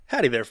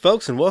Howdy there,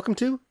 folks, and welcome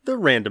to The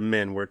Random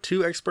Men, where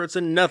two experts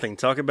in nothing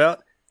talk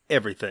about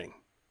everything.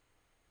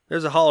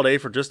 There's a holiday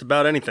for just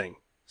about anything.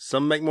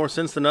 Some make more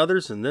sense than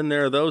others, and then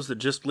there are those that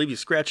just leave you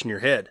scratching your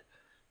head.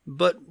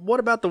 But what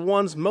about the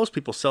ones most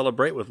people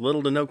celebrate with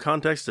little to no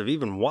context of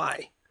even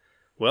why?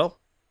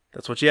 Well,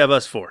 that's what you have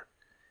us for.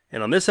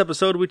 And on this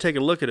episode, we take a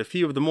look at a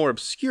few of the more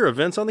obscure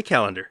events on the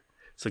calendar.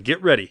 So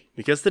get ready,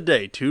 because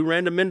today, two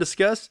random men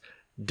discuss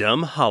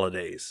dumb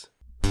holidays.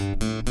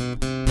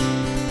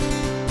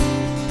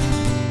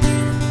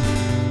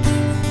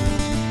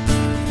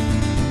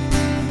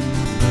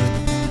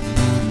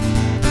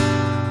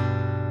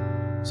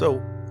 So,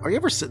 are you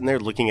ever sitting there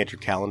looking at your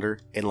calendar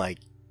and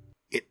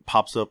it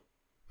pops up,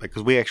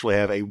 because we actually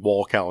have a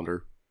wall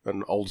calendar,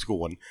 an old school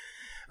one.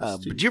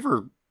 But do you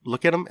ever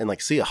look at them and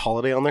see a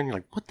holiday on there and you're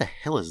like, what the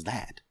hell is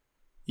that?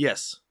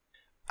 Yes.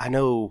 I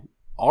know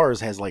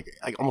ours has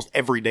almost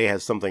every day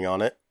has something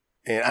on it.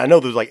 And I know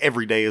there's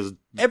every day is...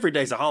 Every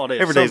day's a holiday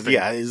Every of day something.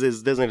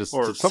 is designated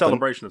Or something.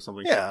 celebration of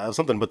something. Yeah,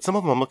 something. But some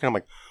of them I'm looking at, I'm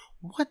like,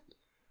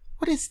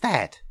 what is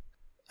that?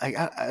 I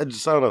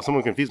don't know.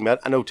 Someone confused me.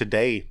 I know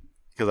today...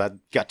 Because I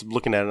got to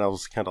looking at it and I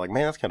was kind of like,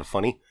 man, that's kind of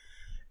funny.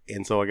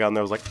 And so I got in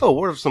there, I was like, oh,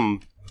 what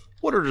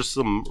are just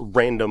some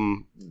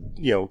random,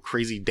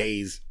 crazy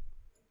days?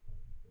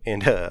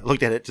 And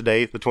looked at it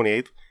today, the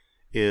 28th,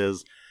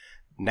 is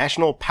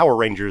National Power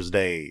Rangers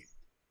Day.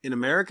 In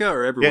America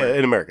or everywhere? Yeah,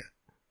 in America.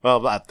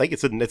 Well, I think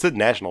it's a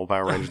National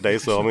Power Rangers Day,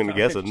 so I'm going to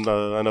guess it.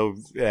 I know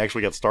it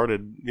actually got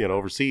started,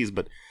 overseas,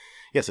 but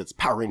yes, it's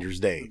Power Rangers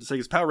Day. To say,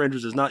 because Power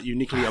Rangers is not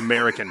uniquely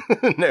American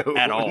No.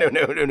 at all.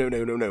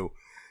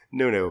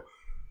 No.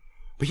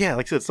 But yeah,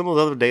 like I said, some of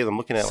the other days I'm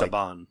looking at,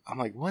 Saban. I'm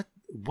like, what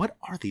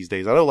are these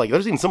days? I know,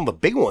 there's even some of the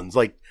big ones,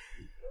 like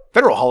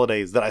federal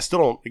holidays that I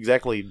still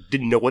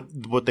didn't know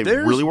what they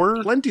really were.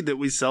 There's plenty that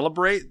we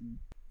celebrate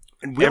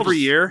And every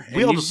year,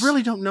 and you just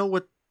really don't know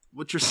what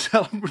you're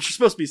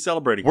supposed to be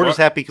celebrating. We're just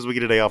happy because we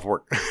get a day off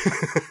work.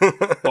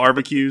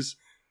 Barbecues.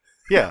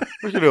 Yeah,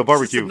 we're going to do a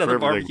barbecue another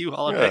for everything. barbecue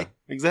holiday.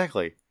 Yeah,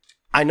 exactly.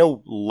 I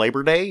know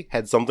Labor Day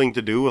had something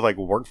to do with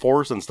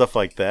workforce and stuff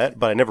like that,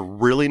 but I never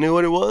really knew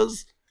what it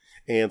was.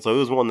 And so it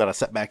was one that I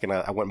sat back and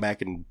I went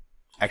back and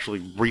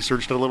actually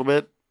researched it a little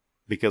bit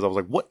because I was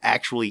like, what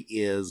actually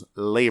is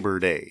Labor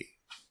Day?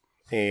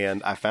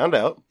 And I found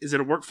out. Is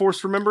it a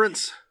workforce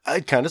remembrance?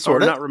 Kind of,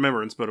 sort of. Not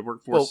remembrance, but a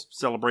workforce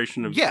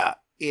celebration of... Yeah,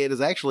 it is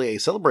actually a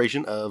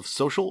celebration of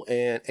social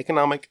and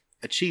economic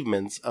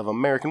achievements of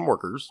American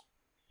workers.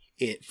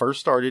 It first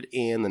started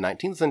in the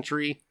 19th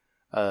century.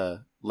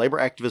 Labor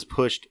activists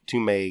pushed to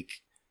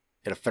make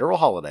it a federal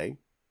holiday.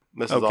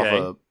 This is off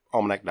of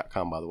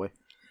almanac.com, by the way.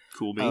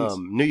 Cool beans.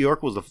 New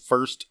York was the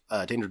first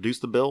to introduce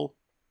the bill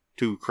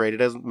to create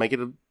it make it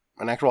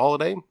an actual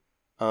holiday.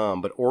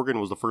 But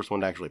Oregon was the first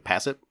one to actually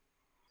pass it.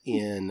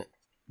 In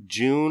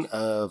June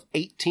of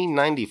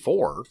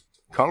 1894,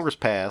 Congress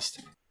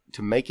passed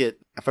to make it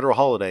a federal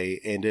holiday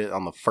and did it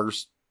on the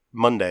first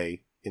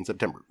Monday in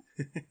September.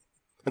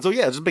 And so,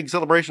 yeah, it's a big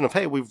celebration of,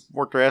 hey, we've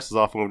worked our asses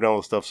off and we've done all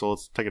this stuff, so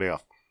let's take a day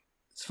off.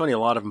 It's funny, a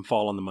lot of them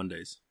fall on the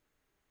Mondays.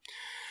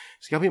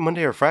 It's got to be a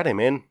Monday or Friday,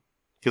 man.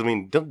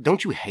 Because,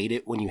 don't you hate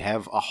it when you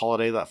have a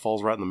holiday that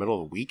falls right in the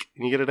middle of the week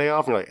and you get a day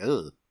off and you're like,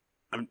 ugh.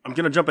 I'm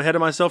going to jump ahead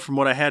of myself from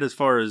what I had as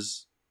far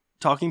as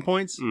talking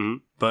points,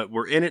 but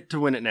we're in it to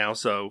win it now,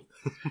 so...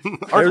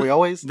 Aren't we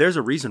always? There's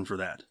a reason for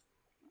that.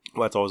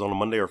 Well, that's always on a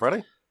Monday or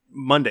Friday?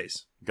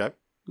 Mondays. Okay.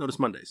 Notice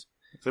Mondays.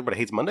 Everybody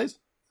hates Mondays?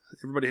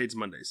 Everybody hates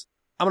Mondays.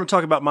 I'm going to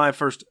talk about my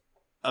first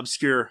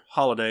obscure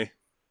holiday.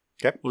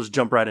 Okay. We'll just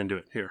jump right into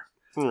it here.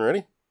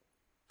 Ready?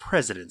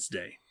 President's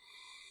Day.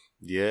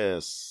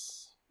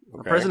 Yes.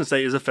 Okay. President's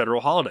Day is a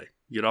federal holiday.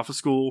 You get off of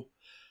school.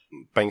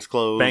 Banks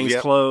close. Banks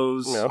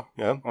close.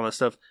 Yeah. All that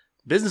stuff.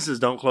 Businesses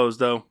don't close,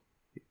 though.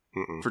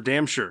 Mm-mm. For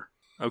damn sure.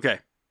 Okay.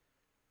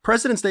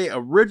 President's Day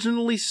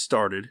originally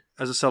started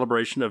as a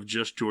celebration of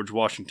just George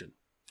Washington.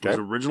 It was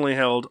originally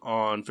held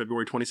on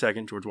February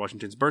 22nd, George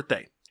Washington's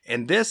birthday.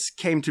 And this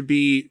came to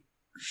be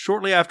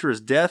shortly after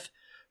his death,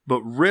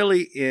 but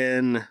really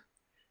in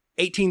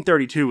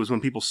 1832 was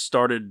when people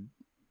started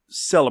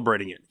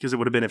celebrating it, because it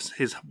would have been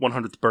his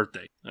 100th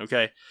birthday.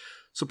 Okay?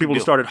 So people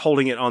started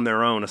holding it on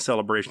their own, a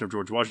celebration of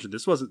George Washington.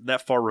 This wasn't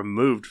that far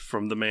removed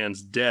from the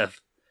man's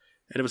death,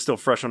 and it was still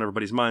fresh on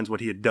everybody's minds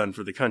what he had done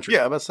for the country.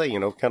 Yeah, I must say,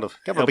 kind of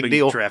a big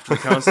deal. Draft the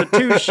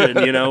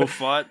Constitution,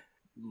 fought,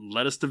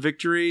 led us to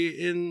victory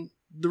in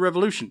the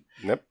Revolution.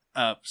 Yep.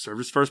 Served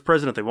as first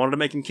president. They wanted to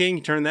make him king.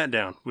 He turned that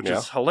down, which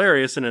is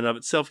hilarious in and of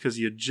itself because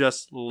you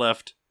just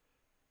left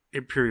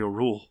imperial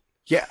rule.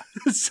 Yeah.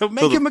 So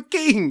make him a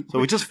king. So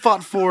we just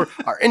fought for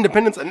our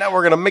independence, and now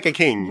we're going to make a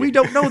king. We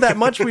don't know that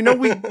much. We know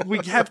we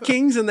have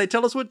kings, and they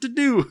tell us what to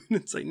do.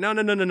 It's like, no.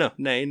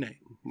 Nay.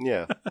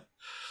 Yeah.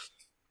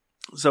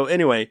 So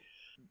anyway,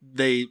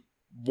 they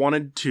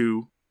wanted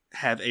to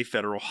have a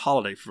federal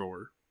holiday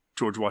for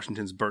George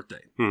Washington's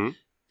birthday. Mm-hmm.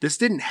 This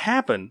didn't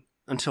happen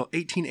until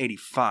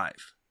 1885.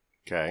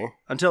 Okay.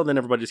 Until then,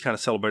 everybody just kind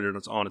of celebrated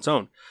it on its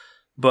own.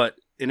 But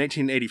in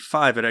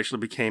 1885, it actually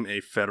became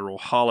a federal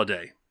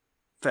holiday.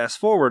 Fast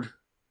forward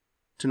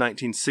to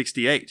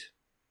 1968.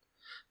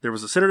 There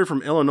was a senator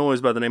from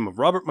Illinois by the name of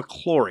Robert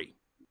McClory.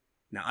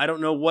 Now, I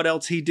don't know what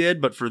else he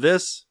did, but for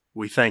this,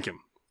 we thank him.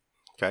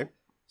 Okay.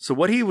 So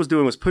what he was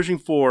doing was pushing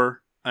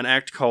for an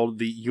act called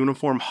the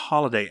Uniform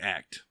Holiday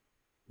Act.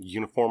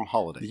 Uniform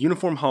holiday. The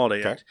Uniform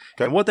Holiday Act.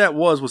 Okay. And what that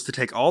was to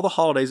take all the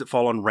holidays that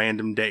fall on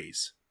random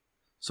days.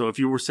 So if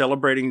you were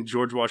celebrating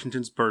George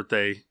Washington's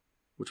birthday,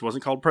 which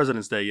wasn't called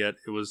President's Day yet,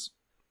 it was,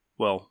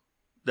 well,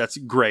 that's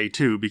gray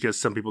too, because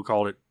some people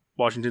called it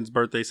Washington's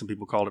birthday, some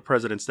people called it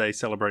President's Day,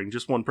 celebrating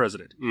just one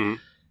president. Mm-hmm.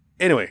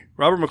 Anyway,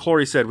 Robert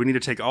McClory said we need to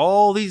take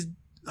all these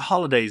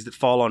holidays that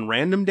fall on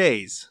random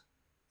days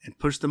and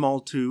push them all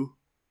to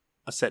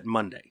a set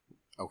Monday.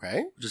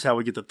 Okay. Which is how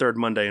we get the third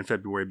Monday in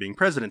February being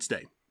President's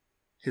Day.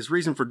 His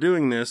reason for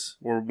doing this,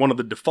 or one of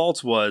the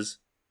defaults, was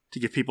to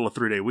give people a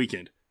 3-day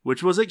weekend,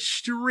 which was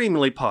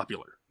extremely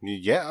popular.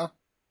 Yeah.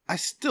 I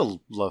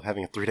still love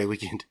having a 3-day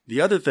weekend. The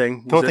other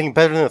thing... The only thing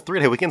better than a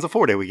 3-day weekend is a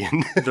 4-day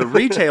weekend. The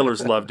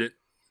retailers loved it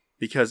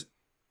because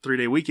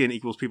 3-day weekend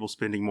equals people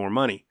spending more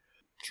money.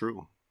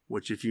 True.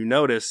 Which, if you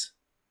notice,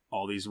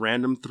 all these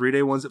random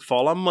 3-day ones that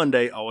fall on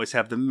Monday always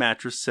have the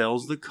mattress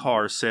sales, the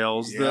car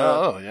sales.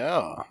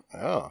 Yeah.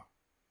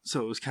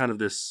 So it was kind of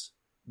this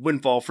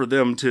windfall for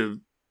them to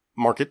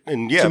market.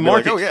 And to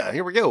market. Like, oh yeah,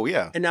 here we go,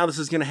 yeah. And now this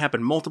is going to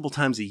happen multiple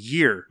times a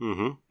year.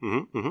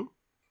 Mm-hmm.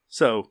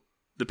 So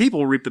the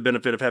people reap the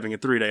benefit of having a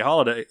 3-day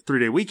holiday,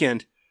 3-day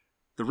weekend.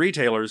 The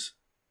retailers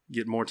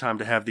get more time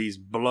to have these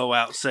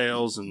blowout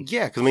sales. And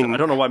yeah, because I mean, I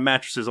don't know why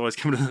mattresses always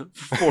come to the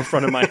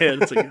forefront of my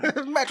head. It's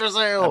like, mattress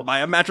sale. I buy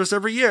a mattress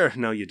every year.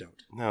 No, you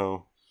don't.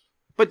 No.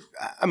 But,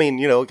 I mean,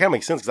 it kind of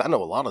makes sense because I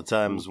know a lot of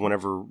times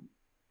whenever,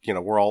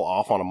 we're all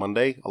off on a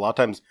Monday, a lot of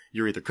times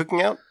you're either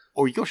cooking out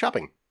or you go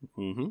shopping.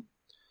 Mm-hmm.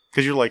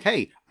 Because you're like,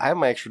 hey, I have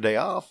my extra day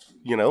off,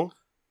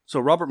 So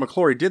Robert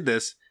McClory did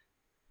this,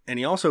 and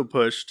he also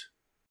pushed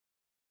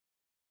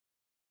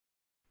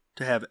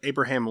to have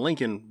Abraham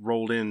Lincoln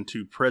rolled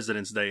into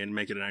President's Day and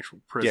make it an actual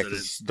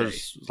President's Day.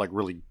 There's like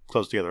really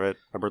close together, right?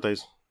 Our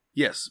birthdays?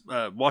 Yes.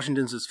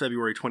 Washington's is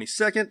February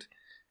 22nd,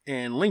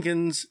 and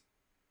Lincoln's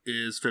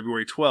is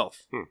February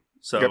 12th.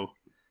 So,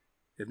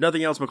 if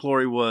nothing else,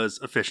 McClory was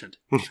efficient.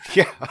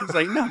 Yeah. It's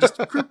like, no, just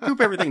group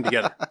everything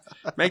together.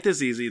 Make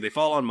this easy. They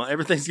fall on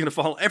everything's gonna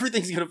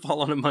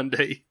fall on a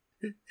Monday,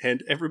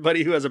 and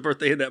everybody who has a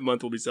birthday in that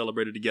month will be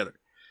celebrated together.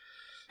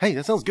 Hey,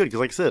 that sounds good, because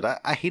like I said,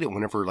 I hate it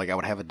whenever I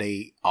would have a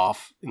day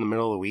off in the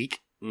middle of the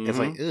week. Mm-hmm. It's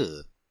like,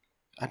 ugh.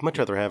 I'd much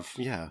rather have,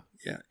 Yeah,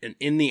 and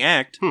in the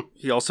act,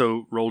 he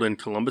also rolled in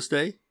Columbus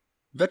Day,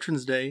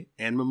 Veterans Day,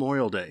 and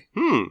Memorial Day.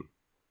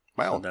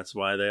 Wow. So that's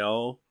why they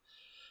all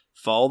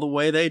fall the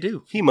way they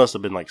do. He must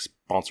have been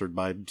sponsored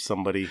by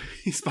somebody.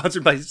 He's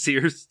sponsored by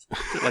Sears.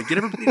 Get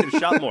everybody to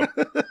shop more.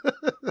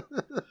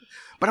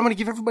 But I'm going to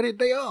give everybody a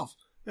day off.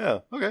 Yeah,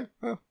 okay.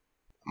 Well,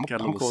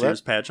 got a little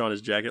Sears patch on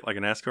his jacket like a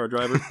NASCAR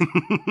driver.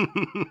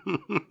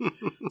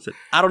 Said,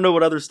 I don't know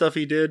what other stuff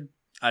he did.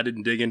 I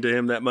didn't dig into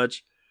him that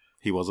much.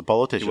 He was a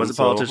politician.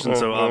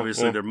 So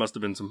obviously there must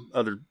have been some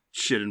other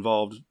shit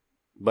involved.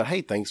 But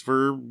hey, thanks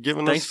for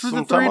giving us some time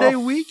off. Thanks for the 3-day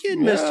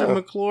weekend,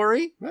 Mr.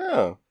 McClory.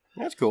 Yeah,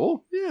 that's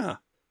cool. Yeah.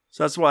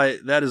 So that's why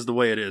that is the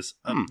way it is.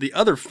 The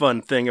other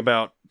fun thing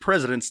about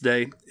President's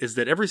Day is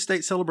that every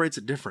state celebrates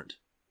it different.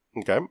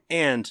 Okay.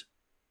 And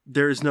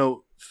there is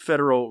no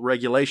federal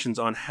regulations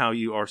on how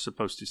you are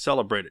supposed to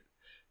celebrate it.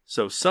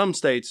 So some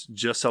states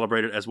just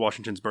celebrate it as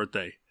Washington's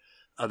birthday.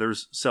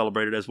 Others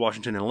celebrate it as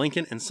Washington and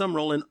Lincoln, and some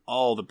roll in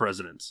all the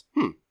presidents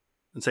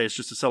and say it's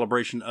just a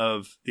celebration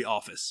of the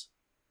office.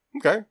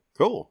 Okay,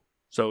 cool.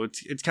 So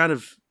it's kind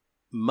of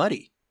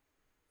muddy.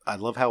 I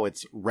love how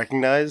it's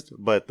recognized,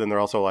 but then they're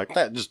also like,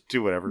 just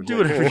do whatever. Do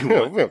whatever you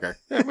want. We don't care.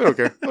 We don't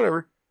care.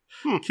 Whatever.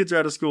 Kids are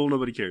out of school.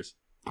 Nobody cares.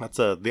 That's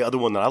the other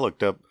one that I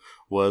looked up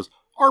was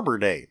Arbor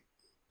Day.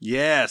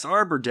 Yes,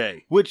 Arbor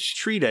Day. Which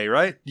Tree Day,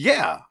 right?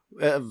 Yeah.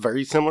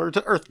 Very similar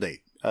to Earth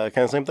Day. Kind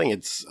of same thing.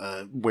 It's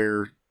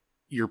where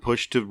you're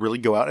pushed to really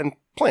go out and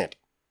plant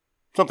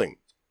something.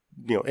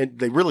 And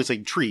they really say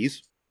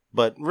trees,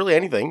 but really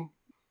anything,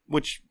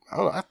 which, I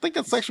don't know, I think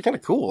that's actually kind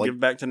of cool. Give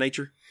back to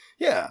nature?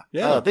 Yeah.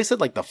 They said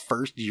the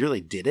first year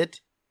they did it,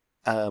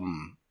 I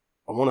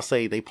want to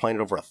say they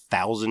planted over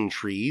 1,000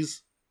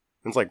 trees.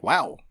 And it's like,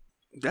 wow.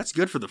 That's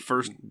good for the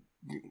first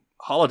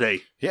holiday.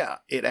 Yeah.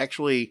 It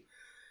actually,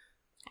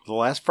 the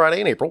last Friday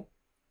in April,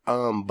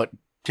 but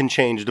can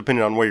change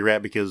depending on where you're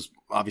at, because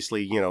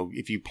obviously,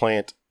 if you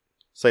plant,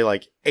 say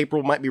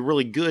April might be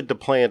really good to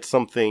plant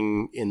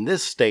something in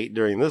this state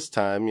during this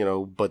time,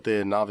 but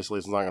then obviously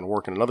it's not going to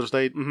work in another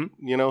state,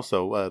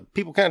 so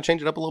people kind of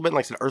change it up a little bit. And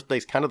like I said, Earth Day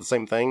is kind of the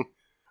same thing.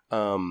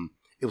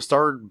 It was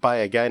started by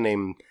a guy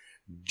named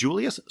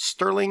Julius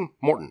Sterling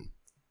Morton,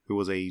 who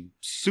was a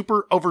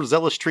super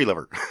overzealous tree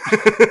lover.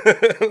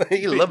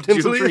 He loved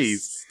him some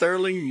trees.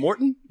 Sterling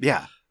Morton?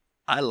 Yeah.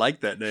 I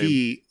like that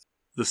name.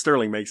 The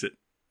Sterling makes it.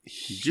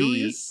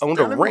 He owned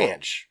a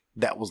ranch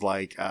that was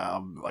I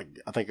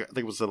think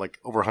it was over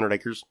 100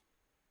 acres.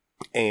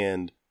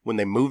 And when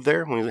they moved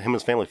there, when him and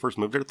his family first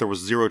moved there was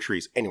 0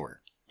 trees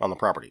anywhere on the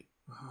property.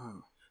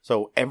 Oh.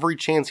 So every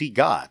chance he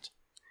got,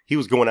 he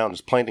was going out and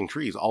just planting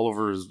trees all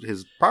over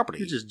his property.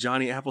 You're just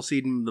Johnny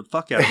Appleseeding the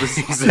fuck out of this.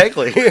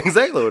 Exactly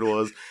what it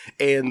was.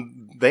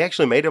 And they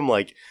actually made him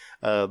like,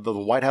 the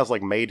White House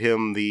like made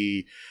him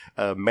the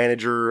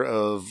manager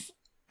of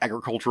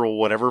agricultural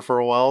whatever for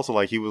a while. So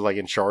like he was like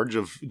in charge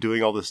of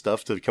doing all this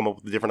stuff to come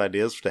up with different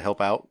ideas to help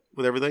out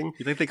with everything.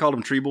 You think they called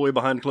him Tree Boy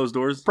behind closed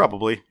doors?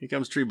 Probably. Here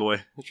comes Tree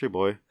Boy. Tree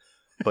Boy.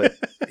 But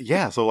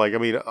yeah, so like, I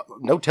mean,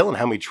 no telling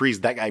how many trees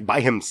that guy by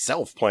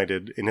himself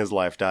planted in his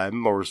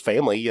lifetime or his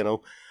family, you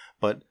know,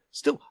 but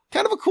still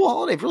kind of a cool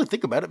holiday if you really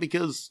think about it,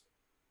 because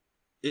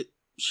it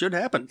should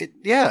happen.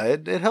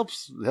 It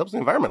helps the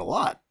environment a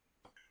lot.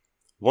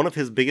 One of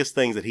his biggest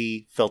things that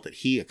he felt that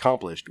he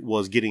accomplished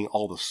was getting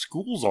all the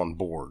schools on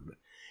board.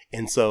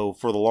 And so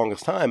for the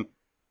longest time,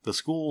 the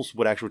schools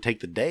would actually take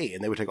the day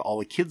and they would take all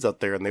the kids out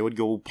there and they would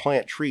go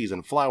plant trees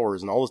and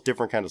flowers and all this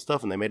different kind of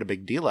stuff. And they made a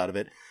big deal out of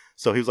it.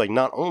 So he was like,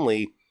 not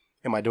only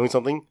am I doing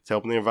something to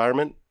help the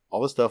environment,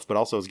 all this stuff, but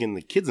also it's getting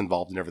the kids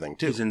involved in everything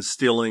too. He's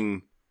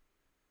instilling,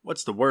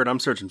 what's the word I'm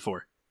searching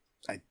for?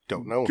 I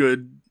don't know.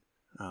 Good.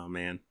 Oh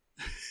man.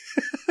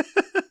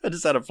 I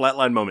just had a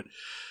flatline moment.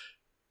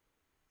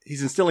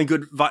 He's instilling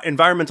good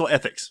environmental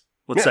ethics,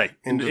 let's say,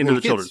 into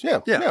the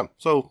children. Yeah.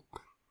 So,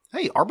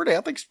 hey, Arbor Day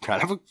ethics,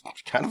 kind of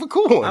a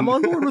cool one. I'm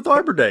on board with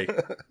Arbor Day.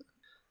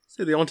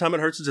 So the only time it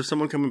hurts is if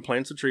someone comes and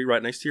plants a tree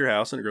right next to your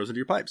house and it grows into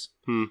your pipes.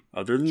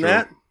 Other than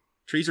that,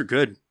 trees are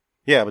good.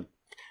 Yeah, but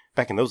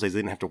back in those days, they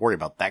didn't have to worry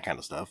about that kind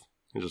of stuff.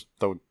 You just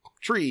throw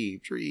tree.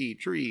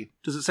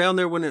 Does it say on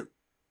there when it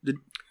did?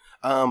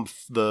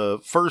 The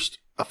first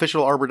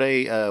official Arbor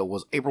Day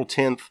was April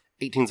 10th,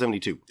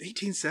 1872.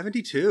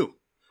 1872.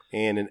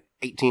 And in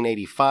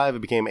 1885, it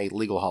became a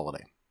legal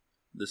holiday.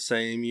 The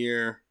same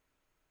year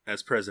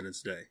as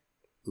President's Day.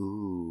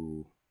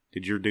 Ooh.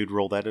 Did your dude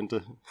roll that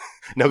into...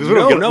 No, because we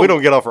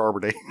don't get off for Arbor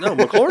Day. No,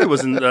 McClory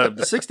was in the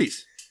 60s.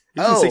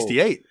 He was in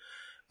 68.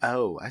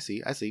 Oh, I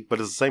see. But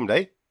it's the same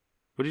day?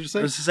 What did you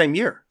say? It's the same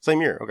year. Same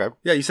year, okay.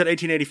 Yeah, you said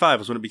 1885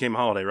 was when it became a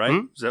holiday, right?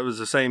 Mm-hmm. So that was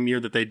the same year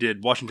that they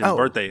did Washington's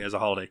birthday as a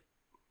holiday.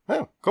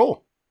 Oh,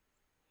 cool.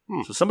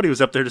 So somebody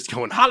was up there just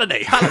going,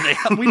 holiday.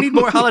 We need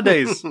more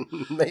holidays.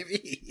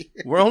 Maybe.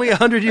 We're only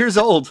 100 years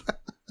old.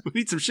 We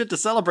need some shit to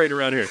celebrate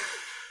around here.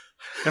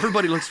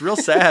 Everybody looks real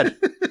sad.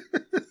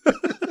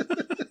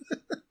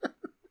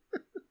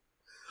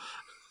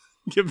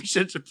 Give me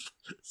shit to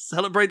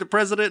celebrate the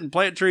president and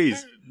plant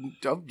trees.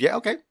 Yeah,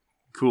 okay.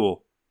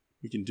 Cool.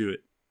 We can do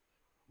it.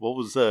 What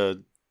was,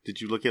 did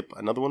you look up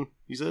another one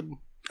you said?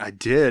 I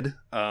did.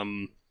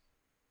 So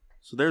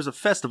there's a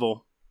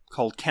festival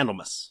called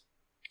Candlemas.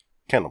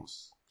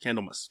 Candlemas.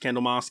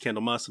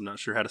 I'm not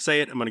sure how to say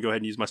it. I'm going to go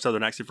ahead and use my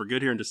southern accent for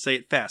good here and just say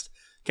it fast.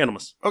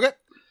 Candlemas. Okay.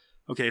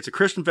 It's a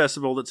Christian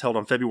festival that's held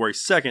on February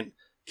 2nd,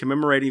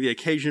 commemorating the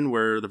occasion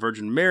where the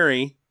Virgin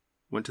Mary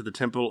went to the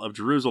Temple of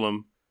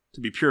Jerusalem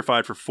to be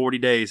purified for 40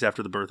 days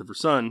after the birth of her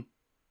son,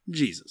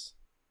 Jesus.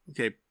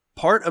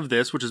 Part of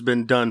this, which has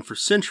been done for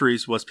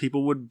centuries, was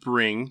people would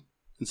bring,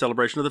 in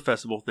celebration of the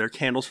festival, their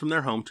candles from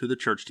their home to the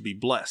church to be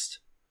blessed.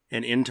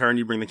 And in turn,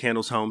 you bring the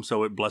candles home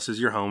so it blesses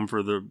your home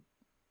for the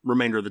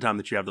remainder of the time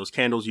that you have those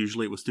candles.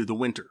 Usually it was through the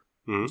winter.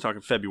 Mm-hmm. I was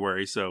talking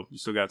February, so you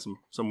still got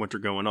some winter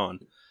going on.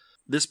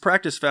 This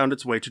practice found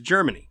its way to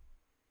Germany,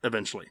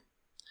 eventually.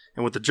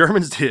 And what the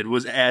Germans did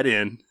was add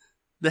in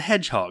the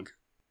hedgehog.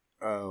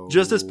 Oh.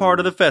 Just as part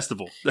of the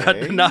festival.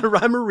 Okay. Not a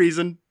rhyme or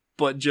reason,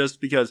 but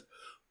just because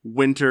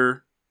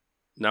winter.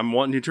 Now I'm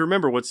wanting you to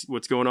remember what's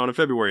going on in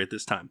February at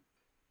this time.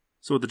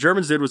 So what the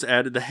Germans did was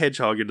added the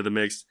hedgehog into the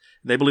mix.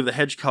 They believe the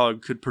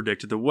hedgehog could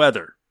predict the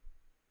weather.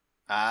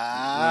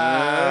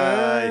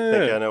 I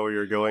think I know where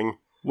you're going.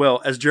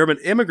 Well, as German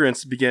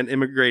immigrants began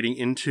immigrating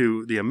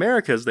into the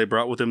Americas, they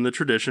brought with them the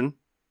tradition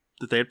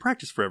that they had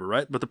practiced forever,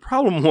 right? But the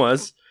problem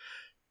was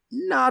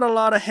not a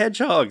lot of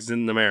hedgehogs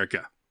in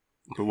America.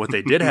 But what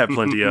they did have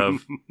plenty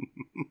of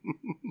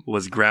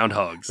was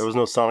groundhogs. There was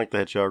no Sonic the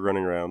Hedgehog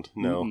running around.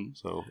 No. Mm-hmm.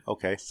 So,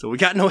 okay. So we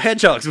got no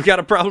hedgehogs. We got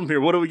a problem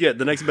here. What do we get?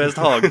 The next best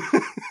hog.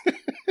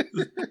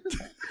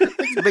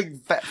 It's a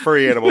big, fat,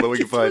 furry animal that we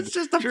can find. It's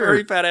just a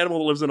furry, fat animal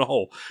that lives in a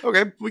hole.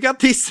 Okay. We got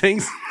these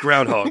things.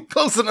 Groundhog.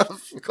 Close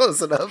enough.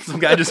 Some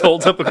guy just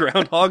holds up a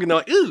groundhog and they're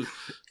like, ew.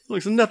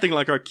 Looks nothing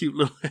like our cute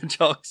little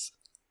hedgehogs.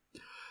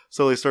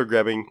 So they start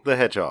grabbing the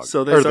hedgehog.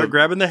 So they start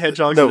grabbing the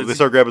hedgehogs. No, they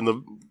start grabbing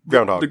the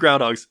groundhog. The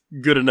groundhog's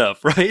good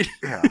enough, right?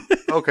 Yeah.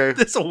 Okay.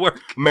 This'll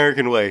work.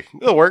 American way.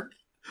 It'll work.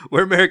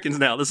 We're Americans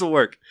now. This'll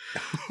work.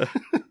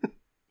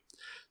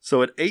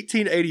 So in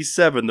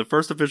 1887, the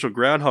first official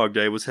Groundhog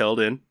Day was held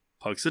in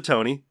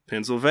Punxsutawney,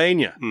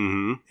 Pennsylvania.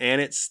 Mm-hmm.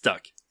 And it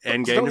stuck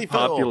and gained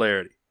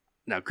popularity.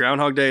 Now,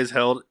 Groundhog Day is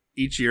held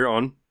each year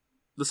on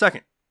the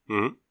 2nd.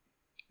 Mm-hmm.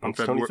 On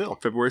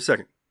February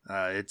 2nd.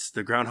 It's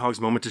the groundhog's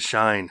moment to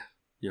shine.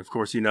 Yeah, of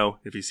course,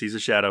 if he sees a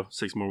shadow,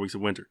 6 more weeks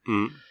of winter.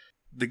 Mm-hmm.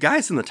 The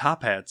guys in the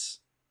top hats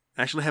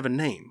actually have a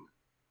name.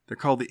 They're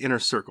called the Inner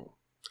Circle.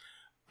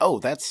 Oh,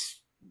 that's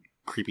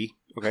creepy.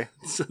 Okay.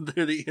 So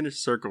they're the Inner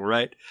Circle,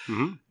 right?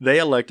 Mm-hmm. They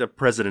elect a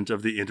president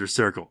of the Inner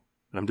Circle.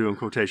 And I'm doing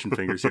quotation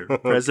fingers here.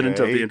 President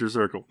of the Inner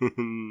Circle.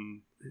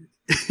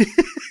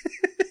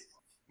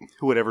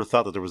 Who would ever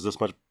thought that there was this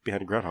much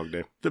behind Groundhog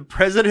Day? The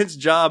president's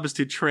job is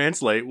to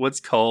translate what's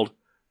called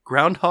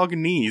groundhog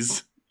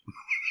knees.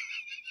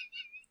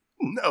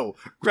 No.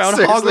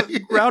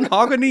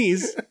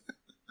 Groundhoganese.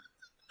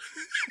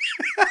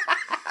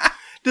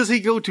 Does he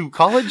go to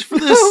college for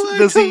this?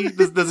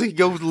 Does he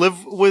go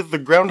live with the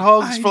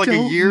groundhogs for like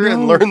a year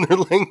and learn their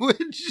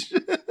language?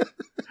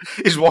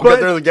 He's walking out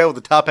there, the guy with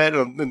the top hat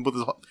and with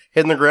his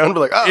head in the ground,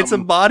 like, it's a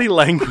body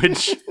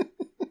language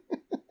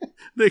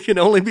that can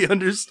only be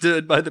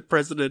understood by the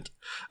president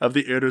of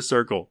the inner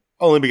circle.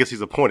 Only because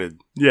he's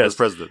appointed as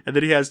president. And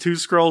then he has 2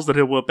 scrolls that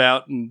he'll whip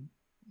out, and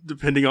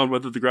depending on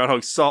whether the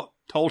groundhog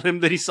told him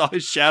that he saw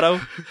his shadow,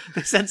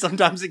 they said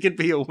sometimes it can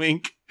be a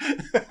wink.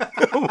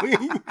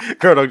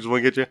 Groundhog just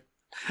wink at you.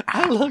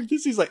 I love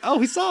this. He's like, oh,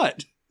 he saw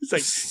it. It's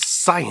like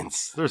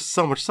science. There's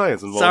so much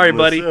science involved. Sorry, in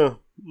buddy. this.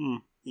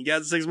 You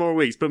got 6 more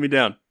weeks. Put me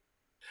down.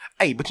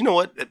 Hey, but you know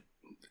what?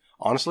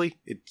 Honestly,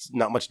 it's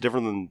not much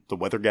different than the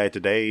weather guy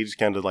today. He just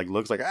kind of like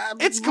looks like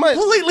it's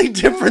completely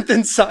different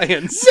than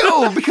science.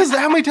 No, because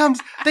how many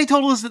times they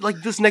told us that like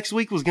this next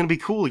week was going to be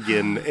cool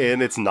again,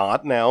 and it's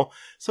not now.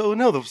 So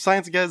no, the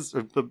science guys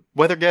or the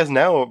weather guys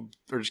now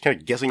are just kind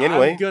of guessing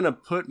anyway. I'm gonna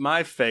put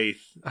my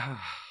faith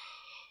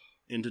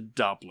into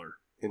Doppler,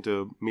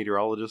 into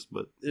meteorologists,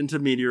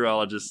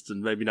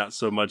 and maybe not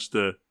so much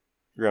the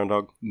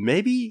groundhog.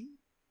 Maybe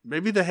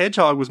the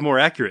hedgehog was more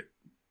accurate.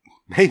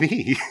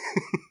 Maybe.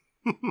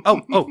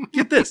 Oh,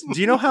 get this.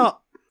 Do you know how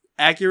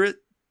accurate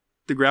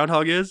the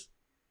groundhog is?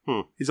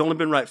 He's only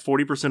been right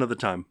 40% of the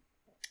time.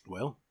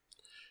 Well.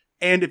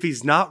 And if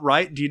he's not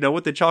right, do you know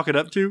what they chalk it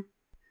up to?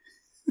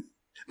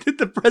 That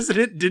the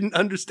president didn't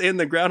understand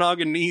the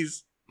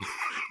groundhoganese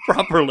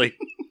properly.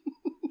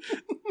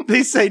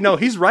 They say, no,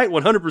 he's right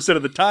 100%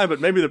 of the time,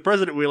 but maybe the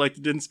president we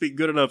elected didn't speak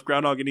good enough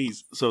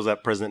groundhoganese. So does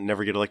that president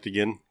never get elected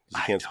again?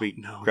 He can't speak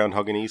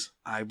groundhoganese?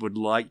 I would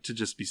like to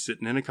just be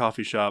sitting in a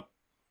coffee shop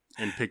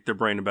and pick their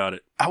brain about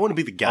it. I want to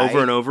be the guy. Over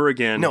and over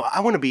again. No,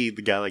 I want to be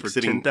the guy like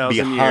sitting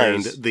 10,000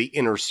 behind years. the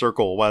inner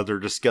circle while they're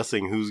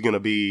discussing who's going to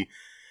be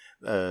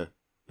the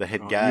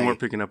head guy. You weren't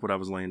picking up what I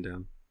was laying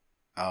down.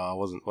 I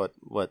wasn't. What?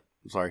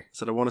 I'm sorry. I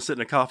said I want to sit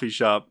in a coffee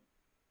shop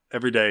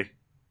every day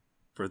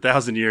for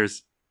 1,000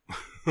 years.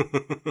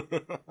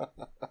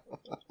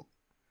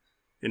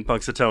 In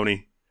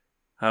Punxsutawney.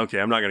 Okay,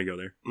 I'm not going to go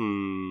there.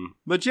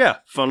 But yeah,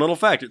 fun little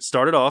fact. It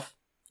started off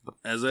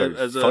as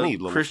a funny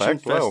Christian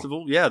fact. Wow.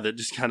 festival. Yeah, that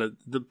just kind of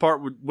the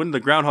part when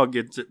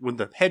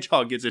the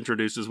hedgehog gets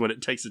introduced is when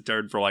it takes a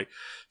turn for like,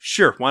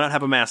 sure, why not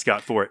have a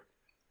mascot for it?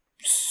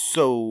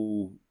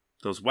 So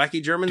those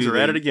wacky Germans are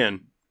at it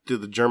again. Do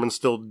the Germans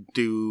still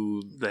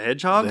do the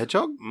hedgehog? The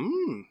hedgehog?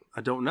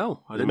 I don't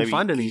know. I didn't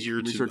find any easier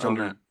research to on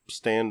that.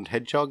 Understand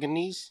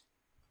hedgehoganese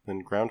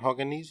than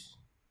groundhoganese?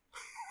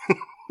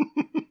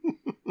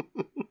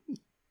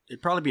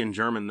 It'd probably be in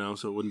German though,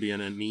 so it wouldn't be in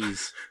a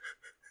knees.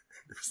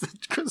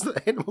 Because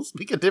the animals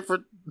speak a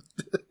different.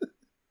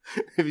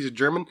 If he's a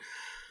German,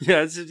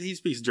 yeah, he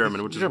speaks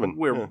German, which German, is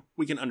where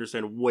we can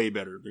understand way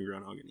better than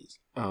groundhoganese.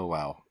 Oh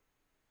wow!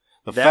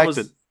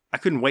 I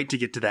couldn't wait to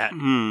get to that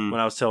when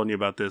I was telling you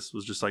about this.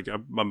 Was just like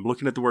I'm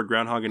looking at the word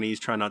groundhoganese,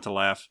 trying not to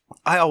laugh.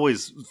 I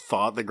always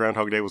thought that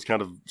Groundhog Day was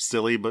kind of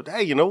silly, but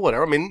hey, you know,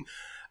 whatever. I mean,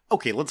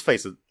 okay, let's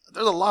face it.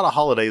 There's a lot of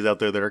holidays out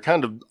there that are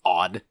kind of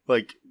odd.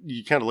 Like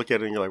you kind of look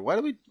at it and you're like, why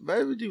do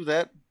we do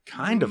that?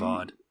 Kind of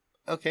odd.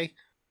 Okay,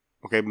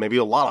 maybe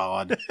a lot of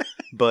odd,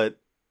 but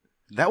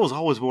that was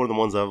always one of the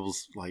ones I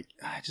was like,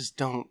 I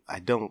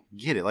don't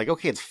get it. Like,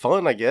 okay, it's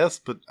fun, I guess,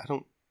 but I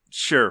don't.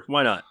 Sure,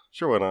 why not?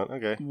 Sure, why not?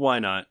 Okay, why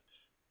not?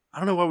 I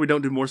don't know why we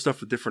don't do more stuff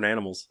with different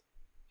animals.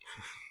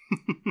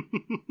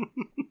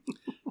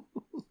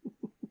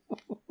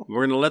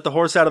 We're gonna let the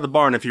horse out of the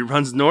barn. If he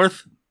runs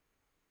north,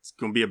 it's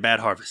gonna be a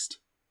bad harvest.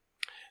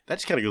 That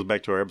just kind of goes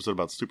back to our episode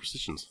about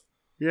superstitions.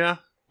 Yeah.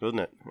 Doesn't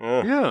it?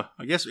 Yeah.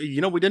 I guess, we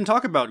didn't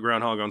talk about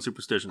groundhog on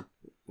superstition.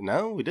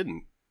 No, we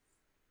didn't.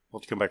 We'll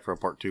have to come back for a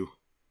part 2.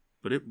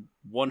 But it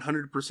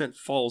 100%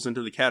 falls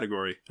into the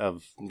category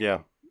of,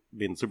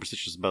 being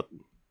superstitious about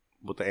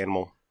what the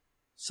animal.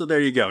 So there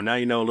you go. Now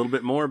you know a little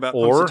bit more about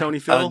Punxsutawney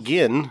Phil.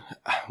 Again,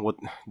 what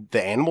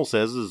the animal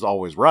says is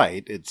always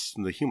right. It's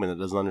the human that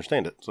doesn't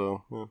understand it.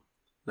 So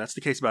that's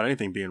the case about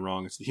anything being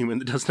wrong. It's the human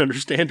that doesn't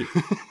understand it.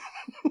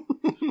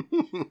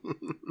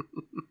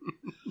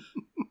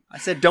 I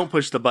said don't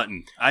push the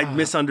button. I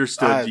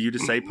misunderstood you to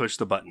say push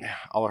the button.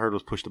 All I heard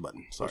was push the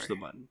button. Sorry. Push the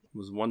button. It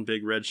was one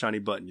big red shiny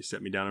button you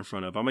set me down in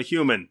front of. I'm a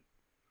human.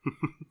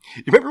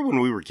 You remember when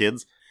we were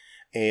kids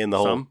and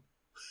the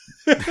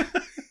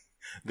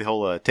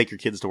whole take your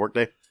kids to work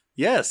day?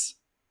 Yes.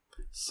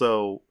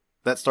 So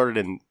that started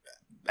in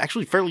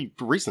actually fairly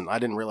recent. I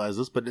didn't realize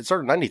this, but it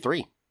started in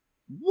 93.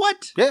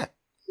 What? Yeah.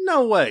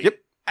 No way. Yep.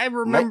 I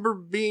remember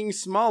being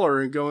smaller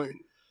and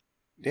going.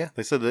 Yeah,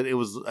 they said that it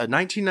was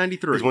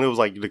 1993. Is when it was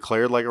like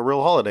declared like a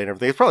real holiday and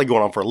everything. It's probably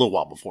going on for a little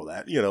while before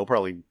that,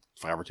 probably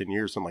 5 or 10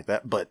 years, something like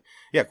that. But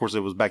yeah, of course,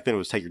 it was back then. It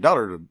was take your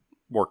daughter to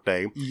work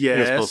day. Yes, and it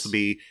was supposed to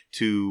be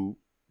to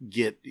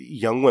get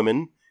young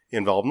women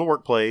involved in the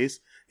workplace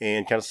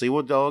and kind of see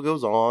what all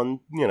goes on,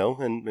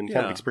 and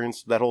kind of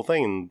experience that whole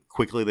thing. And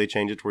quickly they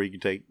change it to where you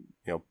can take,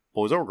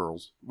 boys or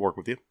girls work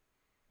with you.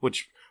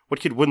 Which, what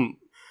kid wouldn't?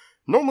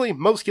 Normally,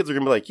 most kids are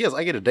going to be like, yes,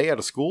 I get a day out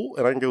of school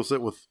and I can go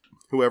sit with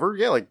whoever.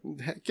 Yeah, like,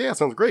 heck yeah,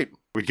 sounds great.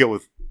 We'd go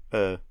with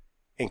Aunt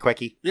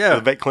Quecky,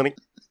 the vet clinic.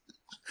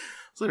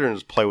 Sit there and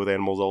just play with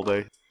animals all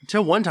day.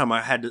 Until one time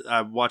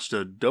I watched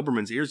a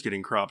Doberman's ears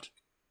getting cropped.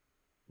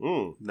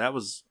 That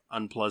was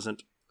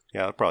unpleasant.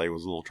 Yeah, that probably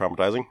was a little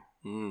traumatizing.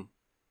 I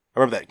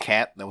remember that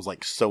cat that was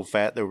like so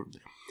fat.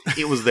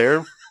 It was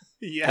there.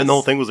 Yes. And the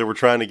whole thing was they were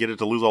trying to get it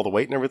to lose all the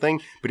weight and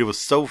everything, but it was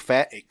so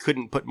fat it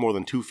couldn't put more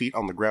than 2 feet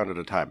on the ground at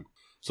a time.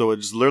 So it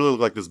just literally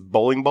looked like this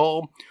bowling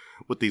ball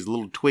with these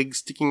little twigs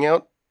sticking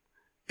out,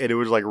 and it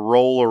would like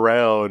roll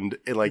around,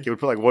 and like it would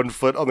put like 1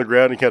 foot on the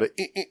ground and kind of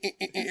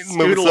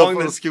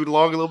scoot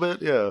along a little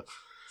bit. Yeah.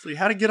 So you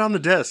had to get on the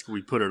desk.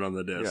 We put it on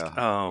the desk.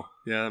 Yeah. Oh,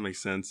 yeah, that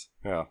makes sense.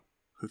 Yeah.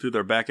 Who threw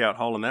their back out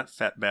hauling that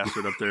fat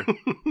bastard up there?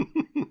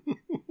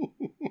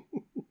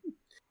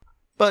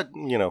 But,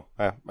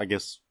 I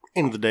guess,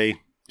 end of the day,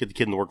 get the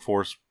kid in the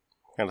workforce,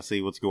 kind of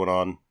see what's going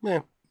on. Yeah.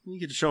 You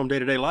get to show them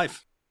day-to-day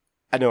life.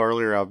 I know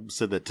earlier I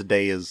said that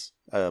today is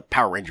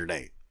Power Ranger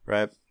Day,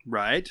 right?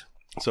 Right.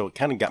 So it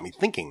kind of got me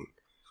thinking.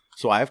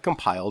 So I have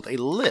compiled a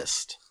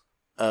list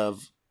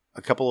of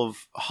a couple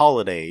of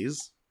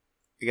holidays.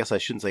 I guess I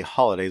shouldn't say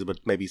holidays, but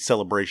maybe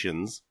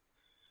celebrations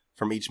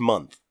from each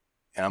month.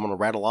 And I'm going to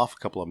rattle off a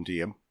couple of them to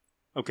you.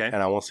 Okay. And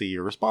I want to see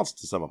your response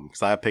to some of them.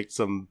 Because I picked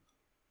some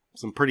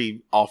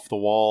pretty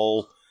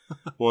off-the-wall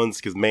ones.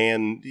 Because,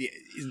 man,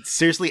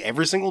 seriously,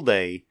 every single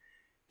day,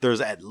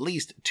 there's at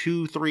least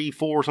 2, 3,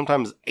 4,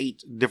 sometimes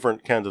 8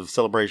 different kinds of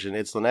celebration.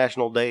 It's the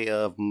National Day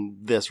of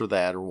this or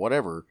that or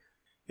whatever.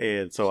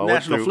 And so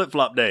it's National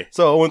Flip-Flop Day.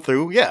 So I went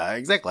through, yeah,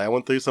 exactly. I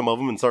went through some of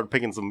them and started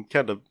picking some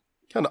kind of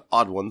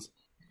odd ones.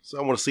 So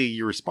I want to see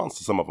your response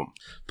to some of them.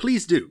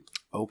 Please do.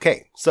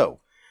 Okay, so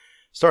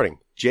starting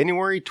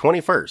January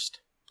 21st,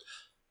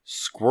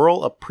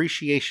 Squirrel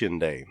Appreciation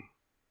Day.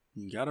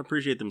 You gotta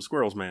appreciate them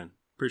squirrels, man.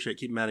 Appreciate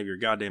keeping them out of your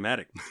goddamn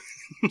attic.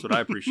 That's what I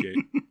appreciate.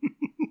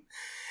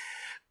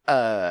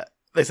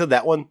 They said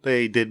that one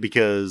they did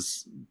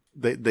because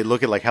they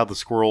look at like how the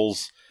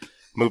squirrels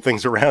move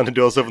things around and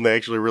do all stuff, and they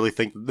actually really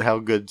think how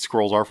good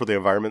squirrels are for the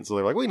environment. So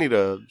they're like, we need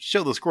to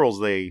show the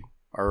squirrels they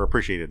are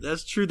appreciated.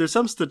 That's true. There's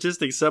some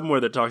statistic somewhere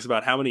that talks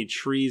about how many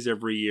trees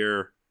every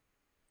year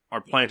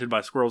are planted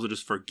by squirrels that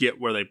just forget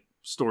where they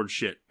stored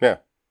shit. Yeah.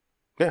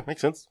 Yeah,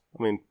 makes sense.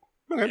 I mean,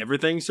 okay.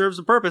 Everything serves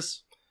a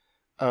purpose.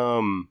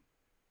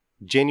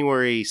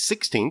 January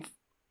 16th,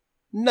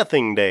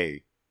 Nothing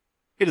Day.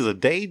 It is a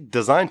day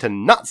designed to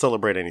not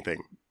celebrate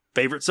anything.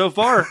 Favorite so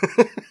far.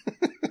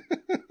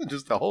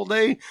 Just a whole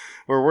day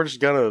where we're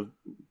just gonna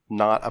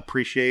not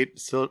appreciate,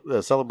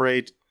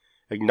 celebrate,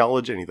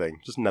 acknowledge anything.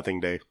 Just Nothing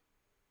Day.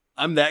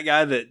 I'm that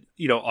guy that,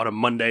 on a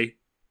Monday,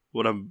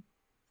 when I'm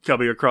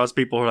coming across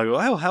people who are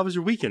like, oh, how was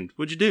your weekend?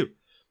 What'd you do?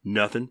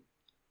 Nothing.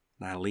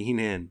 And I lean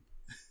in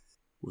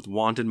with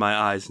want in my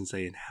eyes and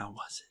saying, how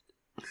was it?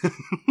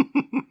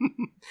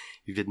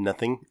 You did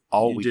nothing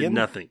all weekend? You did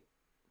nothing.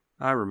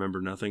 I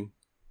remember nothing.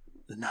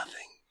 The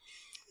nothing.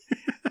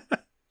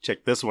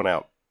 Check this one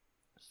out.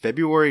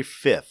 February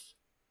 5th,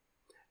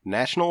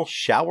 National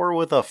Shower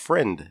with a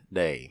Friend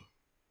Day.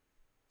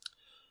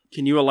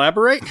 Can you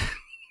elaborate?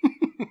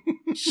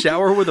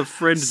 Shower with a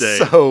Friend Day.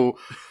 So,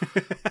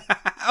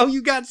 oh,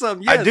 you got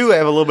some. Yes. I do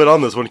have a little bit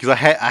on this one because I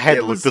had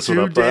to look this one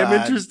up. Damn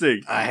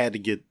interesting. I had to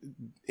get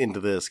into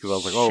this because I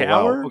was like, oh,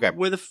 Shower wow. Okay.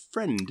 with a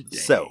Friend Day.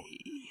 So,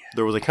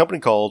 there was a company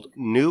called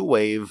New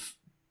Wave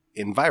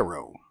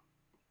Enviro,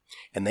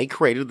 and they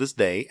created this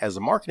day as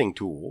a marketing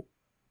tool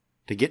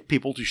to get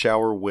people to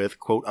shower with,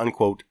 quote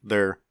unquote,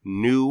 their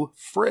new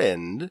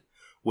friend,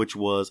 which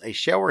was a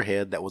shower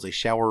head that was a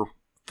shower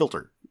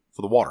filter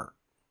for the water.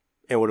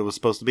 And what it was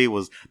supposed to be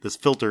was this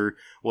filter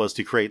was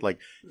to create, like,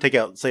 take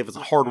out, say if it's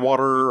hard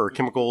water or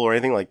chemical or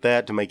anything like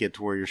that, to make it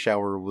to where your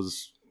shower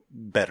was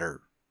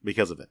better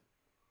because of it.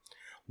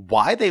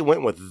 Why they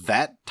went with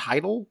that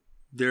title?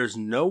 There's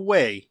no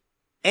way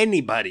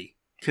anybody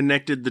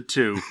connected the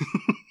two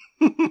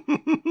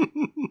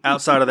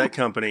outside of that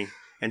company.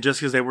 And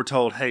just because they were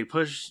told, hey, you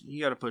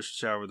got to push the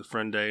shower with a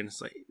Friend Day. And it's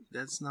like,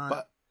 that's not.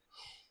 But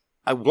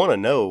I want to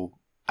know.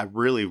 I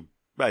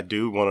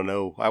do want to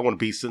know. I want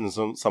to be sitting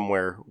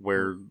somewhere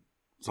where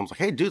someone's like,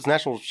 hey, dude, it's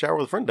National Shower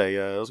with a Friend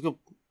Day. Let's go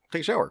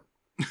take a shower.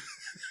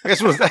 I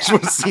just want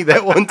to see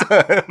that one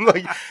time.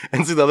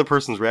 And see the other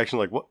person's reaction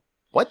like,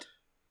 what?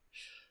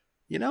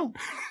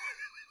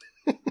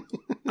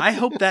 I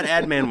hope that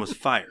ad man was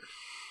fired.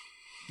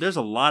 There's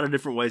a lot of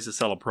different ways to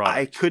sell a product.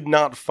 I could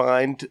not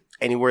find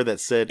anywhere that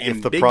said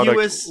if the product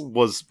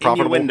was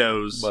profitable.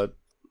 Innuendos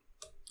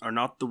are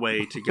not the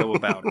way to go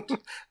about it.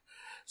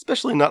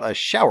 Especially not a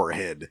shower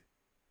head.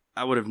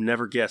 I would have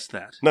never guessed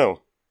that.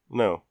 No.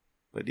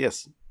 But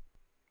yes.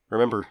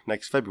 Remember,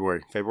 next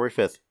February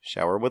 5th,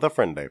 Shower with a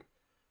Friend Day.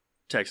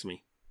 Text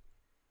me.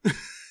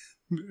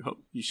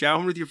 You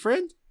showering with your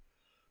friend?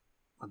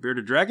 A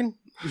bearded dragon?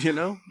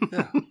 Yeah.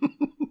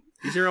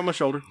 He's here on my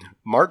shoulder.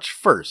 March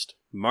 1st.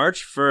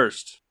 March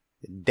 1st.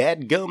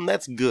 Dadgum,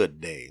 that's good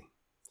day.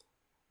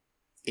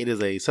 It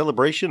is a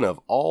celebration of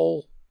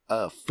all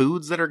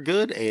foods that are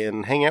good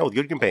and hang out with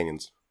good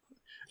companions.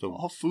 So,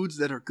 all foods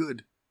that are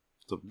good.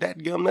 So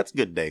dadgum, that's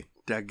good day.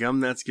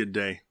 Dadgum, that's good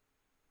day.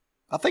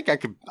 I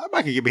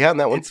might get behind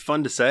that one. It's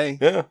fun to say.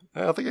 Yeah,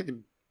 I think I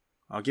could.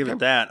 I'll give it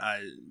that.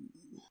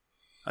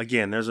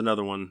 Again, there's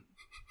another one.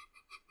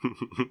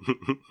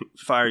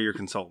 Fire your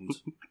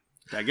consultants.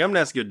 Dadgum,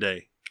 that's good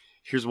day.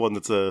 Here's one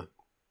that's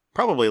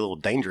probably a little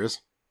dangerous.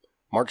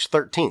 March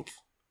 13th.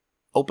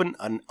 Open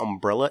an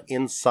umbrella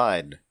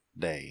inside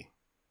day.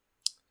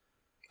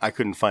 I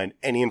couldn't find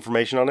any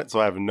information on it, so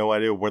I have no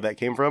idea where that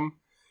came from.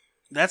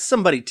 That's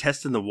somebody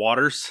testing the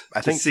waters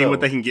to see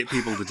what they can get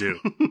people to do.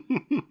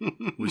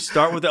 We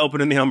start with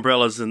opening the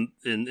umbrellas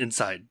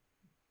inside.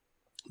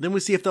 Then we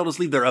see if they'll just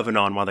leave their oven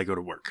on while they go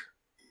to work.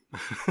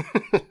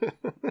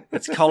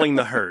 It's culling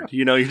the herd.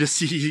 You know, you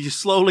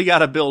slowly got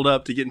to build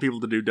up to getting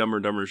people to do dumber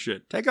and dumber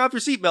shit. Take off your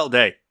seatbelt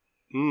day.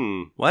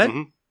 What?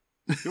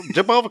 Mm-hmm.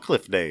 Jump off a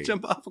cliff day.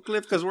 Jump off a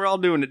cliff because we're all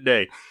doing it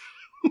day.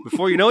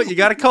 Before you know it, you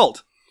got a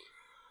cult.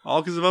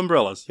 All because of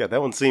umbrellas. Yeah, that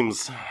one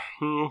seems...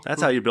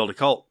 That's how you build a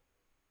cult.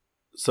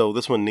 So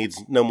this one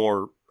needs no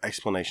more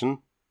explanation.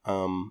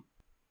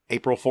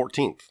 April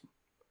 14th.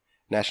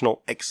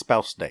 National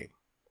Ex-Spouse Day.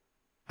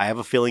 I have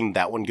a feeling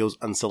that one goes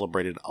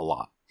uncelebrated a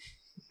lot.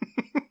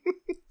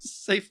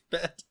 Safe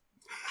bet.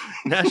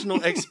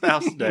 National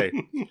Ex-Spouse Day.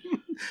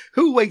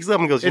 Who wakes up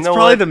and goes, it's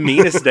probably the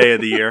meanest day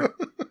of the year.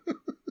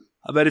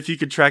 I bet if you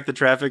could track the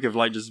traffic of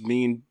like just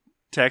mean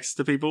texts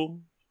to people.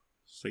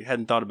 So I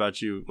hadn't thought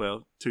about you,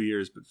 2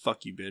 years, but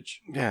fuck you, bitch.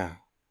 Yeah.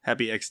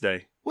 Happy X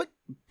Day. What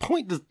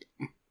point does...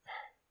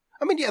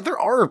 I mean, yeah, there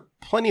are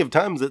plenty of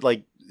times that,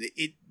 like,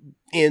 it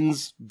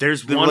ends...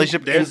 There's the one,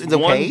 relationship there's ends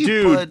one okay,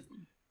 dude but...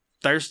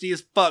 thirsty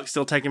as fuck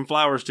still taking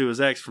flowers to his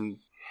ex from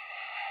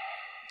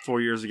 4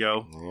 years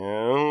ago. Yeah, I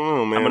don't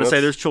know, man. I'm going to say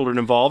there's children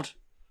involved,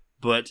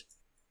 but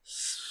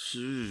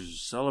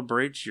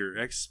celebrate your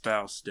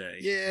ex-spouse day.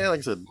 Yeah, like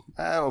I said,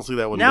 I don't see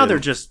that one. Now they're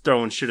just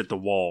throwing shit at the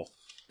wall.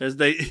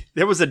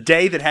 There was a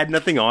day that had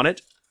nothing on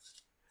it,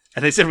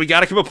 and they said, we got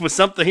to come up with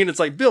something, and it's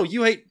like, Bill,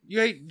 you hate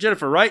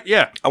Jennifer, right?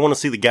 Yeah. I want to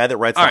see the guy that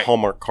writes the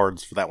Hallmark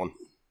cards for that one.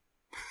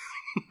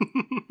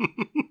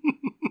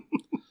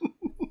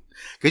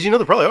 Because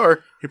there probably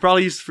are. He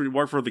probably used to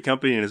work for the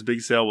company, and his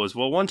big sale was,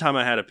 well, one time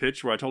I had a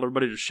pitch where I told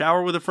everybody to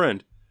shower with a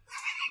friend.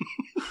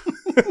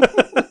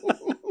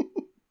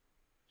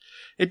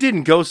 It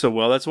didn't go so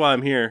well. That's why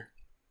I'm here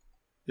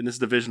in this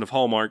division of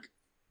Hallmark.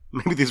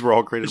 Maybe these were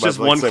all created it's by just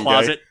the one same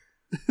closet guy.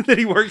 that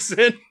he works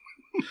in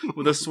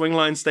with a swing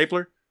line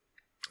stapler.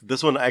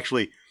 This one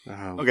actually...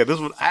 Okay, this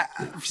one...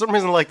 for some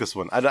reason I like this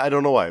one. I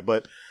don't know why,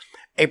 but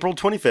April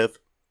 25th.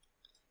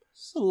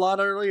 It's a lot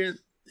earlier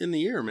in the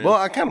year, man. Well,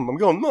 I'm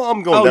going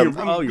down.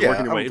 You're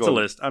working your way. It's a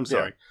list. I'm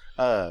sorry.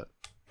 Yeah.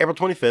 April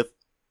 25th,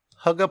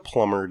 Hug a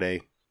Plumber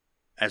Day.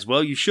 As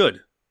well you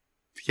should.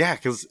 Yeah,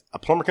 because a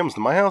plumber comes to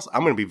my house,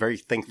 I'm going to be very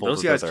thankful.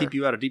 Those guys keep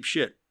you out of deep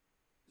shit.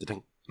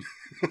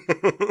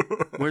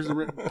 Where's the...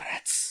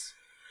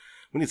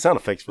 We need sound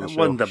effects for the show. That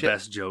wasn't the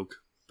best joke,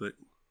 but...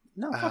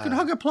 No, fucking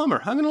hug a plumber.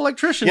 Hug an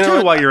electrician,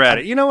 too, while you're at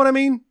it. You know what I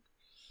mean?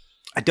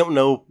 I don't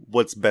know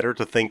what's better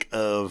to think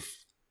of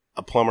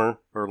a plumber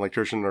or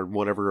electrician or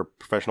whatever, a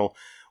professional,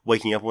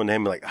 waking up one day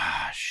and be like,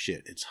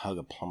 shit, it's Hug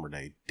a Plumber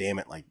Day. Damn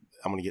it, like,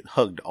 I'm going to get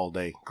hugged all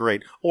day.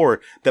 Great.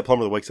 Or that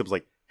plumber that wakes up is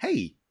like,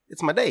 hey,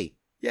 it's my day.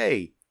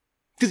 Yay.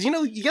 Because, you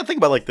got to think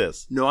about it like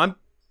this. No,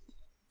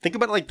 Think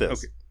about it like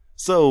this. Okay.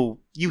 So,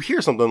 you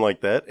hear something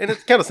like that, and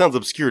it kind of sounds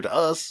obscure to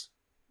us,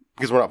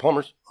 because we're not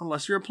plumbers.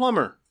 Unless you're a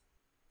plumber.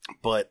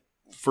 But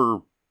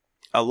for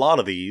a lot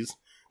of these,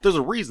 there's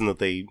a reason that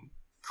they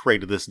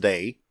created this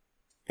day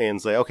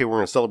and say, okay, we're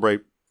going to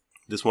celebrate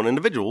this one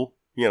individual,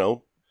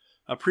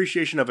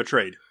 Appreciation of a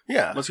trade.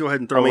 Yeah. Let's go ahead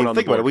and throw it on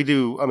think about it. We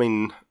do,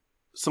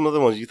 some of the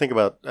ones you think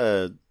about,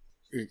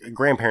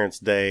 Grandparents'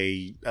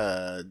 Day,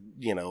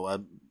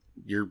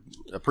 you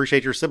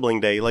appreciate your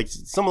sibling day. Like,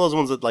 some of those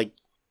ones that, like,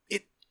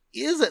 it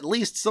is at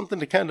least something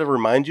to kind of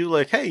remind you,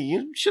 like, hey,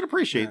 you should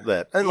appreciate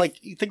that. And,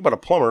 like, you think about a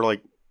plumber,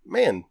 like,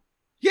 man,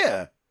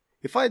 yeah.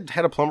 If I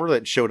had a plumber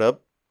that showed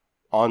up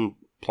on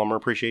Plumber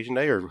Appreciation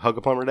Day or Hug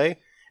a Plumber Day,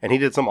 and he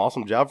did some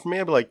awesome job for me,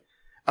 I'd be like,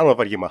 I don't know if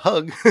I'd give him a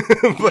hug,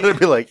 but I'd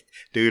be like,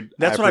 dude,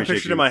 that's what I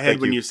pictured in my head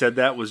when you said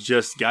that, was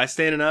just guy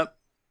standing up,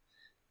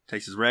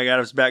 takes his rag out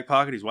of his back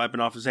pocket, he's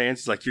wiping off his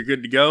hands, he's like, you're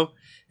good to go.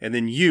 And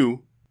then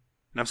you,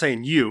 and I'm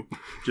saying you,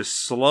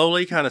 just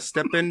slowly kind of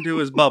step into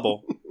his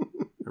bubble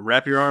and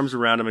wrap your arms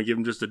around him and give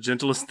him just the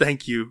gentlest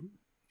thank you.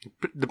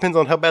 It depends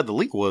on how bad the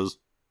leak was.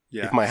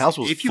 Yeah. If my house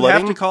was If you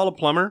flooding, have to call a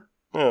plumber,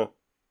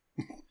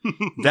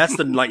 that's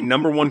the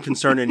number one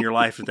concern in your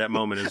life at that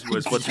moment is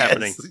what's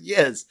happening.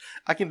 Yes.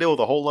 I can deal with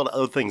a whole lot of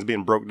other things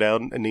being broke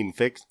down and needing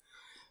fixed.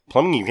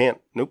 Plumbing, you can't.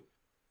 Nope.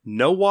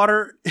 No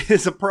water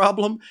is a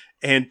problem,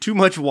 and too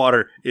much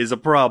water is a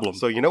problem.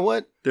 So you know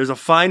what? There's a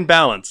fine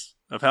balance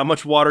of how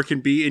much water can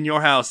be in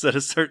your house at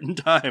a certain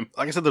time.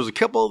 Like I said, there's a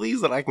couple of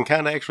these that I can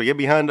kind of actually get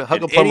behind.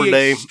 Hug a And plumber any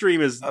day.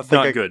 extreme is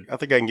not good. I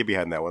think I can get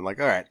behind that one.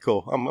 Like, all right,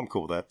 cool. I'm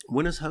cool with that.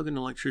 When is Hug an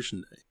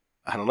Electrician Day?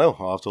 I don't know.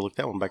 I'll have to look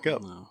that one back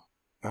up. No.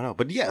 I don't know.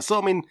 But yeah,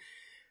 so I mean,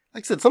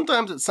 like I said,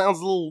 sometimes it sounds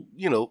a little,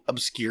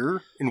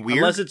 obscure and weird.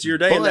 Unless it's your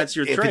day and that's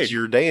your if trade. If it's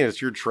your day and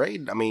it's your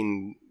trade, I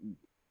mean,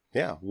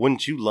 yeah,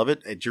 wouldn't you love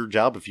it at your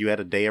job if you had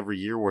a day every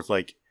year where it's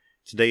like,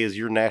 today is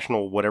your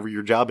national whatever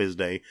your job is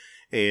day,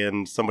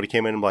 and somebody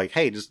came in and like,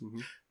 hey, just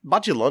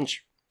bought you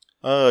lunch.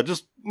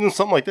 Just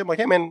something like that. I'm like,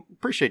 hey man,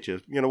 appreciate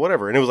you,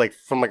 whatever. And it was like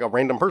from like a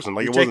random person.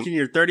 Like you're it wasn't taking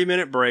your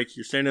 30-minute break.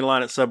 You're standing in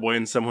line at Subway,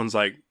 and someone's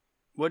like,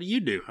 "What do you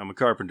do?" I'm a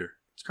carpenter.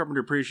 It's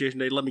Carpenter Appreciation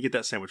Day. Let me get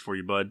that sandwich for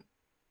you, bud.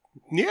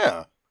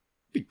 Yeah,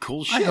 be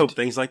cool shit. I hope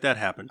things like that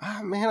happen.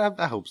 Man,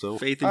 I hope so.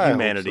 Faith in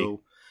humanity.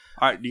 So.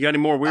 All right, you got any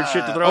more weird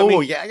shit to throw at me?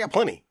 Oh yeah, I got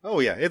plenty. Oh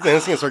yeah, it's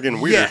gonna start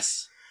getting weird.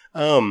 Yes.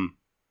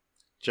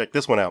 Check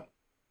this one out.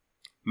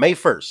 May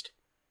 1st,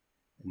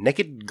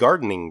 Naked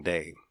Gardening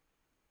Day.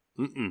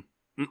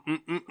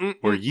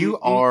 Where you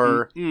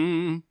are...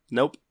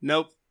 Nope.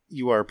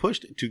 You are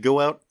pushed to go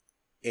out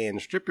and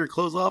strip your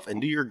clothes off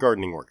and do your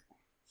gardening work.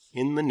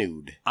 In the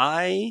nude.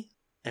 I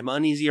am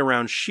uneasy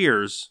around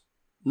shears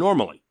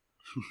normally.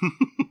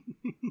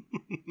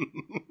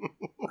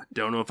 I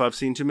don't know if I've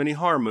seen too many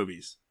horror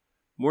movies.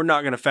 We're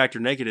not going to factor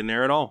naked in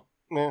there at all.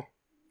 Yeah.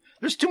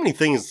 There's too many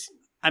things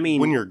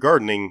when you're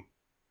gardening.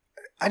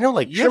 I know,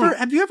 like...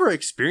 have you ever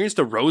experienced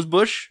a rose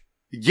bush?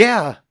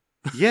 Yeah.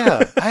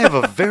 I have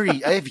a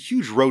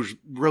huge rose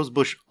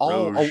bush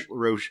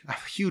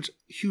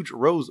huge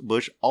rose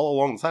bush all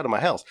along the side of my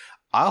house.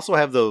 I also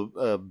have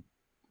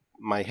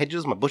my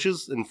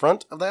bushes in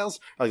front of the house,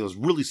 like those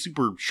really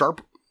super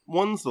sharp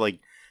ones. Like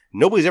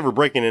nobody's ever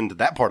breaking into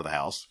that part of the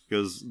house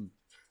because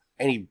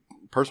any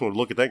person would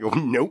look at that and go,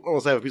 nope,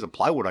 unless I have a piece of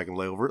plywood I can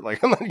lay over it.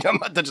 Like I'm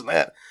not touching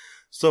that.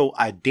 So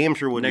I damn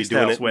sure wouldn't be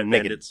doing it naked.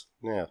 Bandits.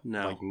 Yeah.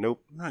 No. Like,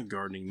 nope. I'm not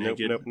gardening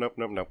naked. Nope.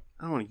 I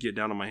don't want to get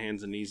down on my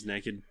hands and knees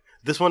naked.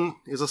 This one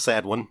is a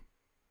sad one.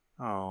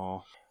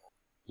 Oh.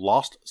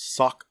 Lost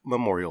Sock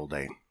Memorial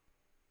Day.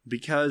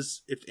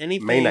 Because if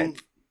anything... May 9th.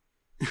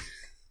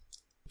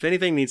 If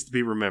anything needs to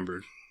be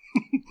remembered...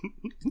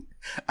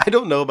 I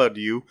don't know about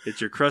you. It's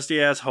your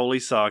crusty-ass holy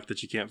sock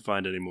that you can't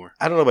find anymore.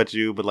 I don't know about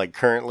you, but like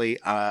currently,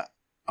 I'm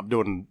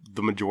doing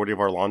the majority of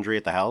our laundry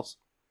at the house.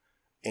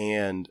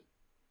 And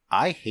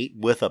I hate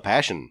with a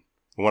passion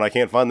when I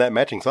can't find that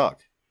matching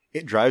sock.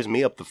 It drives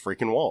me up the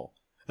freaking wall.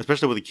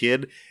 Especially with a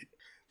kid.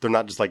 They're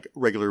not just like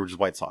regular just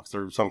white socks.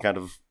 They're some kind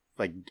of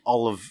like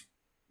Olive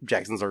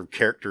Jacksons are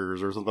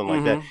characters or something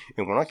like that.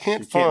 And when I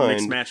can't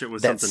find match it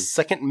with that something.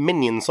 second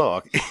Minion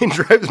sock, it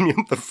drives me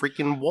up the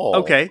freaking wall.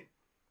 Okay.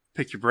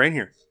 Pick your brain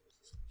here.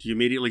 Do you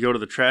immediately go to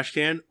the trash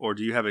can, or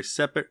do you have a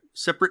separate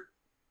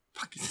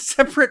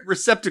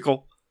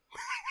receptacle?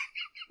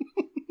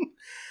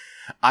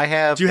 I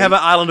have. Do you have an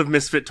island of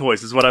misfit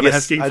toys? Is what I'm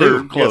asking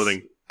for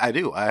clothing. Yes, I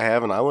do. I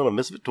have an island of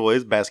misfit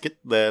toys basket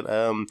that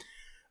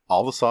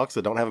all the socks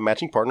that don't have a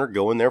matching partner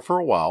go in there for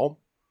a while,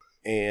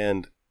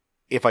 and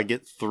if I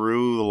get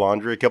through the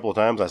laundry a couple of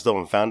times, I still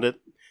haven't found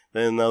it,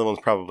 then the other one's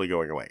probably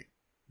going away.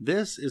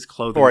 This is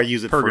clothing. Or I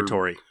use it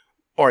purgatory.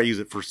 Or I use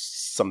it for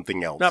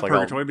something else. Not like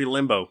purgatory, it'd be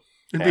limbo.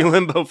 It'd be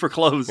limbo for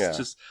clothes. Yeah. It's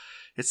just,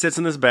 it sits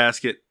in this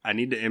basket. I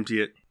need to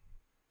empty it.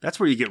 That's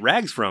where you get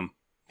rags from.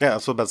 Yeah, so I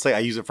was about to say, I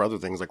use it for other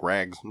things like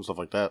rags and stuff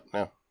like that.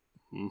 Yeah.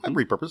 I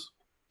repurpose.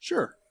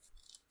 Sure.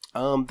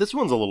 This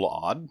one's a little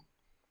odd.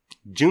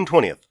 June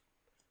 20th.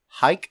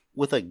 Hike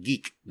with a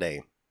Geek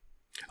Day.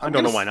 I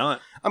don't know why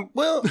not. I'm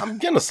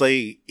going to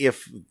say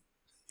if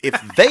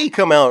they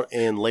come out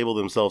and label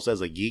themselves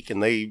as a geek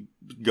and they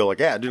go like,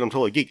 yeah, dude, I'm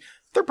totally a geek,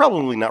 they're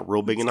probably not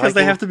real big in hiking. Because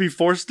they have to be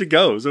forced to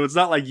go. So it's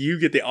not like you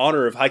get the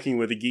honor of hiking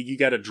with a geek. You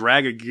got to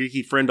drag a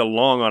geeky friend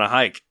along on a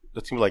hike.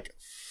 That's gonna be like,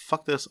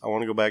 fuck this. I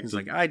want to go back. It's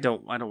like, I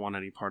don't want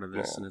any part of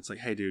this. Yeah. And it's like,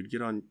 hey, dude,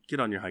 get on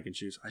your hiking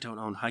shoes. I don't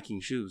own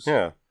hiking shoes.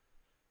 Yeah.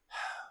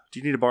 Do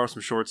you need to borrow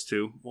some shorts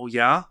too? Well,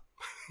 yeah.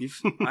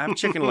 I have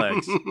chicken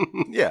legs.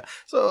 Yeah.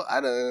 So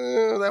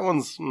that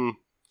one's.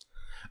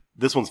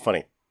 This one's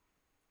funny.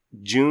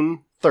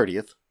 June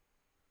 30th,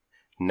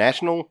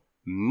 National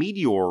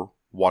Meteor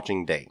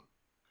Watching Day.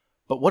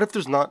 But what if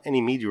there's not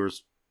any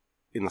meteors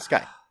in the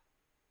sky?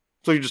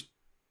 So you're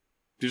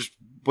just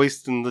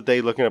wasting the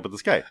day looking up at the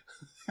sky.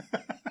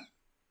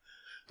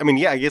 I mean,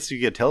 yeah, I guess you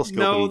get a telescope.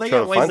 No, and they try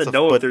got to ways find to stuff,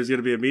 know if there's going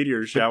to be a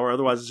meteor shower.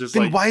 Otherwise, it's just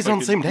then like, why is it on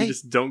the same day? You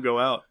just don't go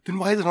out. Then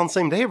why is it on the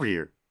same day every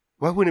year?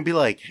 Why wouldn't it be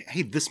like,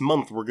 hey, this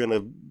month we're going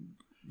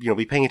to,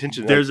 be paying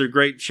attention? There's a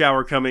great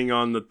shower coming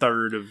on the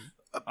 3rd of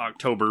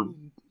October.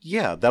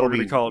 Yeah, that'll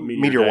be call it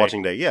Meteor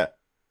Watching Day. Yeah,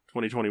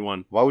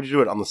 2021. Why would you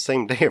do it on the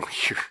same day every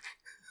year?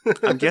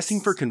 I'm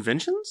guessing for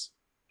conventions.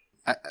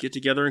 Get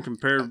together and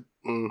compare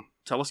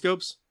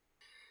telescopes.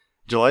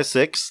 July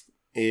 6th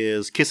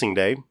is Kissing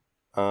Day.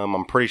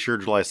 I'm pretty sure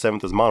July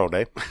 7th is Mono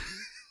Day.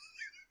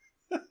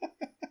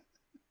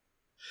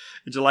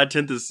 July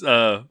 10th is,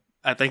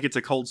 I think it's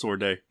a cold sore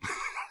day.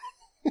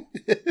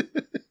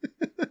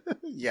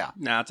 Yeah.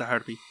 Nah, it's a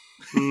harpy.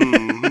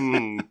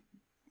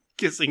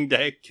 Kissing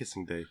Day.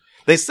 Kissing Day.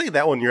 They say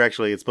that one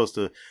it's supposed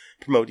to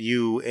promote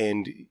you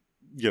and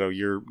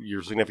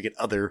your significant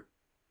other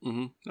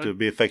to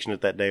be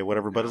affectionate that day or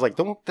whatever. But it's like,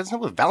 that's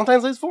not what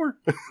Valentine's Day is for.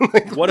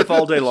 Like, what if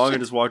all day long I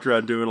just walked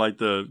around doing like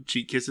the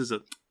cheek kisses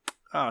of,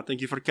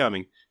 thank you for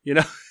coming. You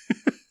know?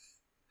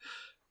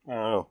 I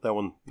don't know. That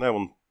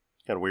one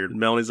kind of weird.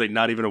 Melanie's like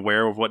not even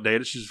aware of what day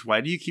it is. She's just,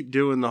 why do you keep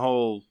doing the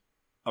whole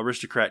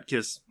aristocrat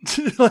kiss?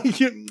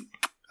 Like,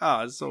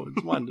 it's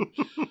one.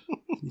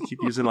 You keep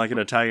using like an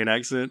Italian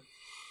accent.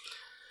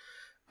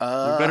 We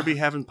better be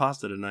having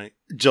pasta tonight.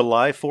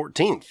 July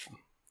 14th.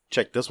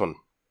 Check this one.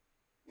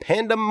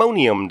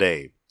 Pandemonium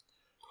Day.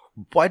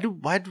 Why do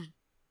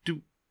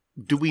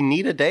we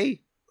need a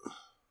day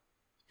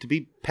to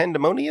be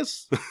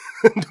pandemonious?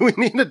 Do we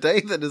need a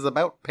day that is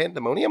about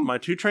pandemonium? My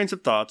two trains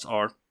of thoughts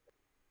are,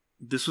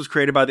 this was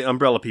created by the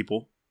Umbrella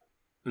people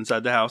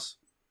inside the house.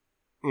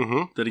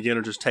 Mm-hmm. That again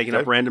are just taking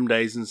up random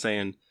days and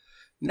saying,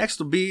 next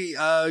will be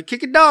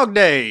Kick a Dog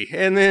Day.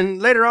 And then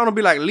later on it'll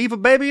be like Leave a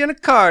Baby in a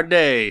Car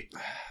Day.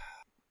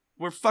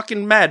 We're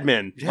fucking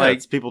madmen. Yeah,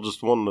 it's people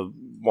just wanting to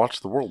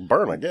watch the world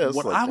burn, I guess.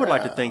 What I would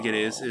like to think it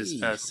is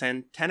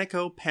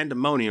Santanico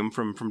Pandemonium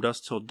from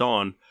Dusk Till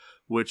Dawn,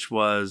 which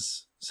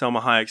was Selma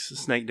Hayek's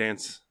Snake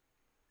Dance.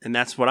 And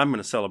that's what I'm going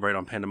to celebrate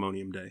on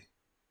Pandemonium Day.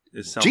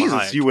 Is Selma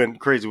Jesus, Hayek. You went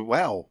crazy.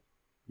 Wow.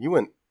 You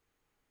went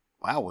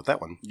wow with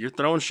that one. You're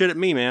throwing shit at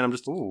me, man. I'm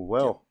just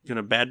going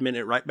to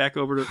badminton it right back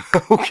over to...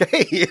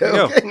 Okay.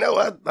 Okay.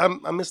 No,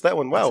 I missed that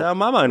one. Wow. That's how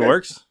my mind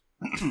works.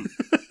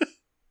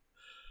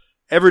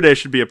 Every day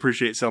should be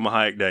Appreciate Selma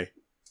Hayek Day.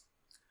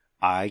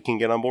 I can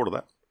get on board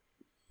with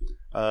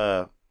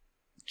that.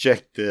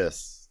 Check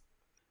this.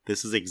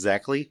 This is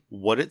exactly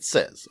what it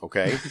says,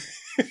 okay?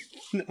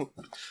 No.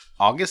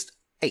 August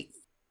 8th.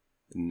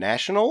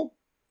 National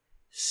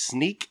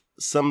Sneak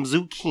Some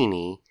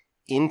Zucchini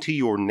Into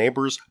Your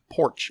Neighbor's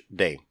Porch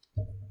Day.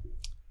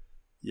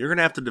 You're going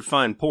to have to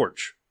define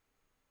porch.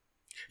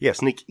 Yeah,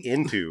 sneak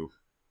into.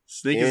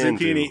 Sneak a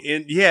zucchini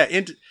in. Yeah,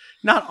 into.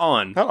 Not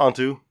on. Not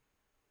onto.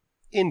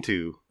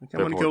 Into. Like, I'm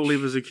going to go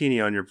leave a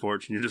zucchini on your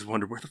porch and you just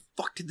wonder, where the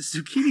fuck did the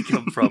zucchini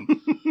come from?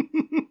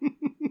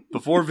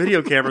 Before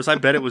video cameras, I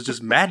bet it was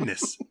just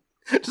madness.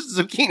 Just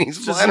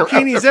zucchinis just flying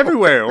zucchinis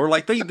everywhere. Or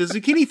like the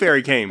zucchini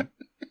fairy came.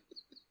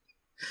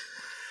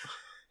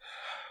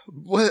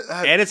 What?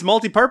 And it's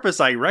multi-purpose,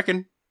 I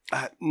reckon.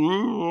 But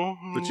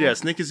yeah,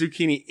 sneak a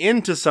zucchini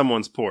into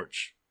someone's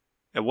porch.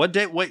 At what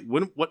day? Wait,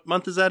 what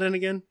month is that in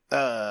again?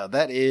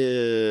 That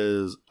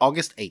is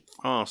August 8th.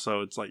 Oh,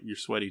 so it's like you're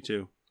sweaty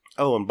too.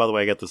 Oh, and by the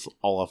way, I got this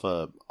all off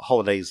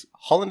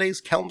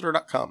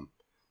holidayscalendar.com.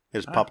 It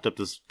just popped up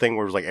this thing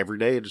where it was like every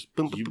day. It just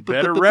boom, you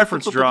better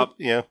reference drop.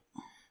 Yeah.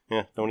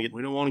 Yeah. We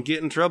don't want to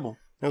get in trouble.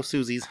 No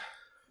Susies.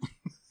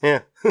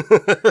 Yeah.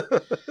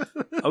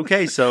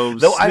 Okay, so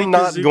though I'm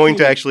not going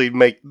to actually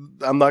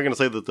I'm not going to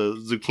say that the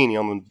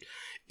zucchini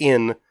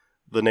in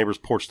the neighbor's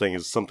porch thing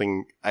is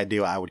something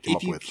ideal I would come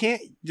up with.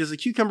 Does a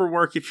cucumber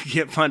work if you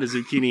can't find a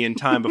zucchini in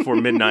time before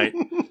midnight?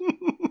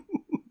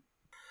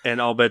 And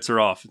all bets are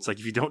off. It's like,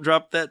 if you don't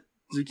drop that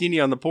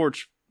zucchini on the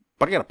porch.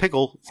 But I got a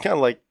pickle. It's kind of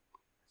like.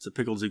 It's a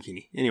pickled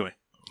zucchini. Anyway.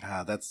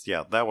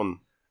 That one.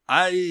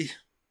 I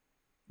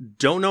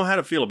don't know how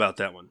to feel about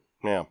that one.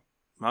 Yeah.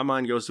 My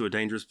mind goes to a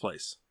dangerous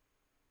place.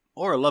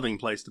 Or a loving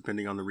place,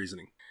 depending on the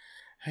reasoning.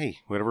 Hey,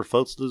 whatever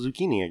floats the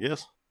zucchini, I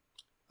guess.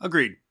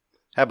 Agreed.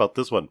 How about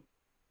this one?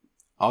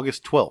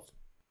 August 12th.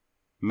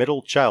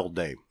 Middle Child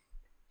Day.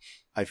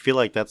 I feel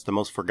like that's the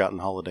most forgotten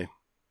holiday.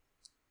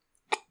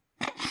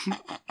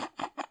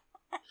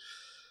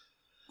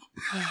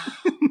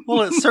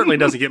 Well, it certainly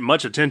doesn't get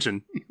much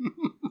attention.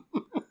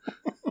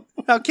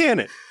 How can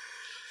it?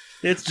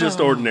 It's just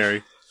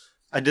ordinary.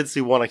 I did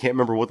see one. I can't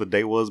remember what the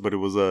date was, but it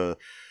was a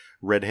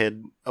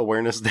Redhead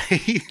Awareness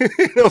Day.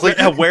 I was like,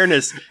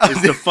 awareness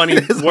is the funny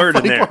word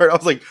in there. Part. I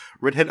was like,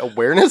 Redhead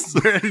Awareness?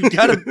 You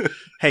gotta.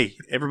 Hey,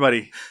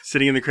 everybody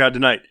sitting in the crowd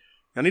tonight,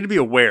 I need to be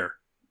aware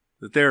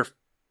that there are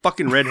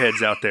fucking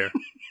redheads out there,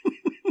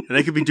 and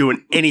they could be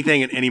doing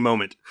anything at any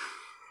moment.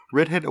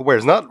 Redhead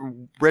Awareness, not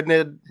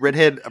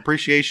redhead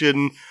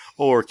appreciation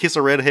or kiss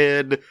a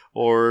redhead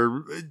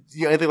or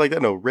anything like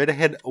that. No,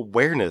 Redhead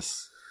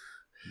Awareness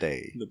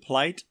Day. The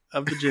plight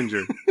of the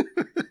ginger.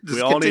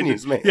 We all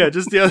continues, man. Yeah,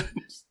 just the other.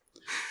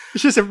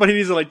 It's just everybody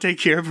needs to like take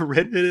care of a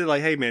redhead.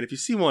 Like, hey man, if you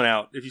see one,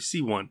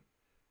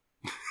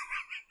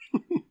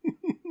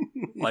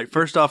 like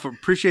first off,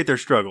 appreciate their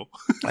struggle.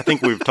 I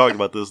think we've talked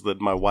about this, that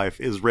my wife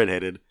is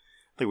redheaded.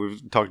 I think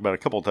we've talked about it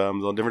a couple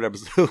times on different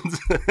episodes,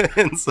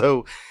 and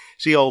so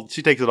she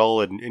takes it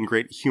all in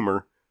great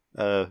humor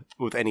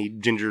with any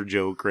ginger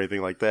joke or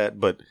anything like that.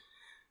 But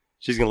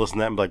she's gonna listen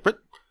to that and be like, "But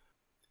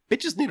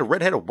bitches need a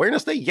Redhead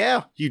Awareness Day."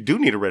 Yeah, you do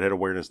need a Redhead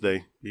Awareness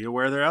Day. Be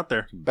aware they're out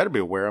there. You better be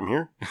aware I'm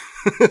here.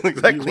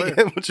 Exactly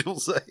what you'll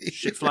say.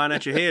 Shit flying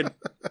at your head.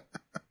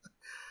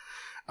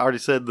 I already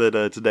said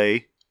that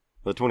today,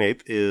 the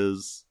 28th,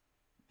 is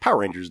Power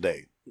Rangers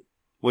Day,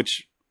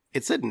 which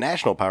it said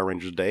National Power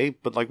Rangers Day,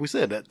 but like we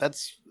said,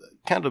 that's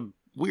kind of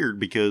weird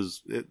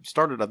because it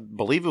started, I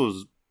believe it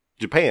was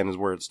Japan is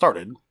where it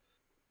started.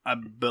 I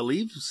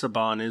believe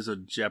Saban is a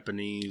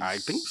Japanese. I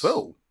think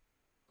so.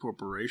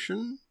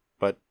 Corporation.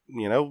 But,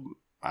 you know,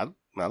 I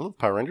love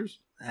Power Rangers.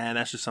 And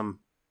that's just some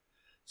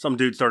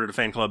dude started a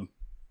fan club.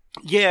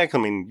 Yeah, I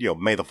mean, you know,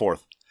 May the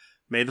 4th.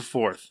 May the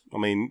 4th. I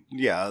mean,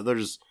 yeah,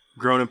 there's...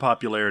 Grown in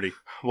popularity.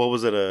 What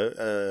was it?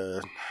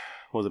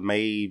 Was it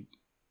May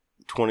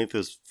 20th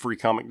is Free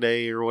Comic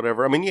Day or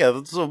whatever? I mean,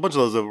 yeah, so a bunch of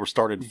those that were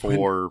started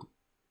for,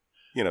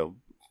 you know,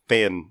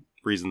 fan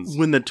reasons.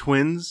 When the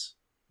twins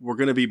were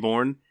going to be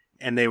born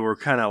and they were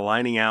kind of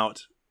lining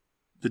out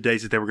the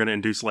days that they were going to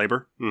induce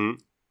labor. Mm-hmm.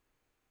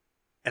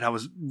 And I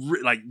was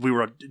we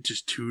were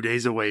just 2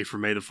 days away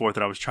from May the 4th,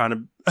 and I was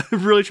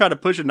really trying to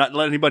push it, not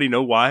let anybody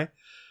know why.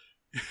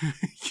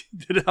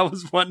 That I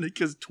was wanting,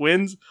 because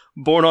twins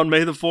born on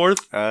May the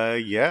 4th.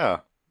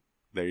 Yeah.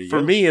 There you go.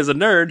 For go. me as a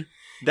nerd,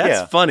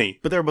 that's funny.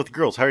 But they're both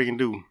girls. How are you going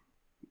to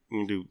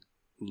do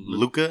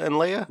Luca and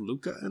Leia?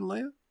 Luca and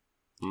Leia?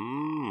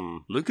 Mm.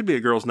 Luke could be a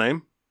girl's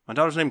name. My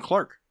daughter's named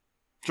Clark.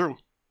 True.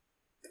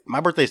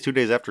 My birthday's 2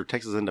 days after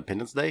Texas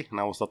Independence Day, and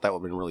I always thought that would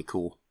have been really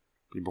cool.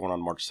 Be born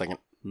on March 2nd.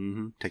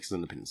 Mm-hmm. Texas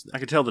Independence Day. I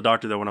could tell the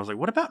doctor, though, when I was like,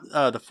 what about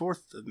the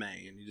 4th of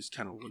May? And he just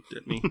kind of looked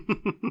at me,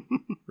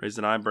 raised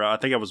an eyebrow. I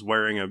think I was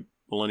wearing a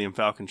Millennium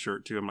Falcon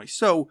shirt, too. I'm like,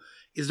 so,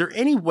 is there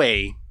any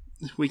way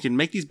we can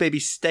make these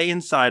babies stay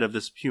inside of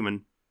this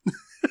human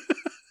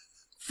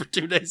for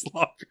 2 days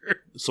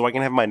longer? So I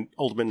can have my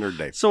ultimate nerd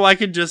day. So I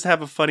could just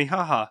have a funny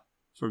haha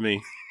for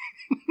me.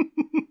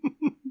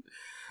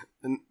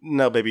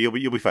 No, baby,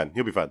 you'll be fine.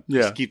 You'll be fine.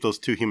 Yeah. Just keep those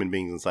two human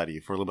beings inside of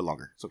you for a little bit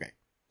longer. It's okay.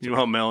 You know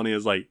how Melanie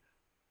is like,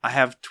 I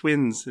have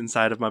twins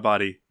inside of my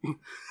body.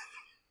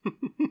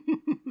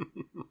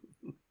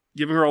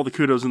 Giving her all the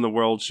kudos in the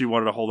world, she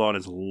wanted to hold on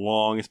as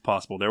long as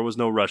possible. There was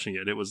no rushing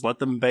it. It was let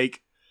them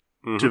bake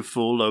to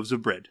full loaves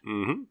of bread.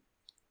 Mm-hmm.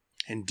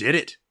 And did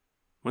it.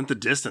 Went the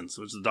distance,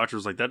 which the doctor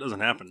was like, that doesn't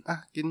happen. I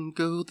can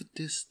go the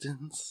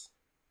distance.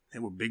 They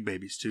were big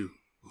babies, too.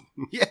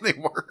 Yeah, they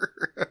were.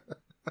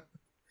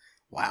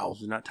 Wow.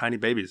 They're not tiny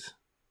babies.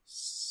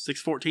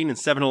 6'14" and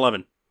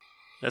 7'11".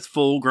 That's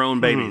full-grown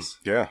babies.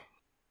 Yeah.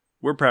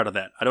 We're proud of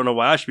that. I don't know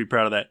why I should be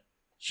proud of that.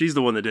 She's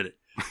the one that did it.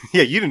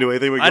 Yeah, you didn't do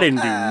anything. I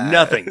didn't do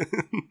nothing.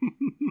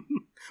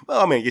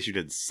 Well, I mean, I guess you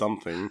did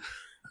something,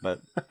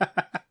 but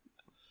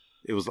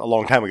it was a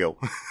long time ago.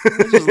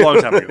 This was a long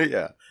time ago.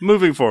 Yeah.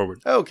 Moving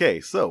forward. Okay,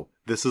 so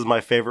this is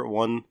my favorite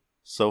one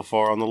so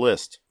far on the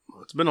list.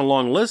 Well, it's been a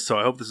long list, so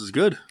I hope this is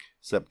good.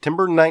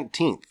 September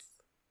 19th.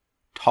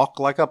 Talk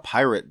Like a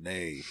Pirate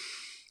Day.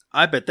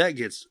 I bet that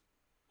gets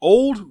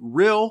old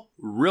real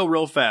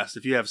fast.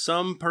 If you have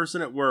some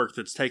person at work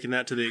that's taking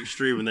that to the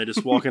extreme and they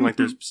just walk in like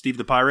there's Steve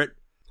the Pirate.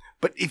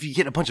 But if you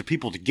get a bunch of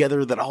people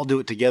together that all do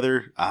it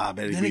together, I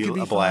bet it'd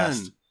be a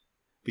blast. Fun.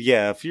 But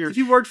yeah, if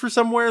you worked for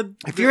somewhere,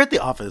 if you're at the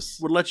office,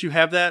 would let you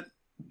have that.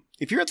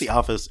 If you're at the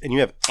office and you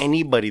have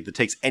anybody that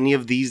takes any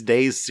of these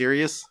days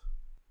serious,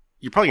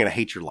 you're probably gonna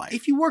hate your life.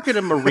 If you work at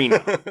a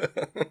marina,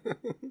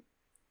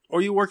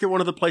 or you work at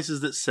one of the places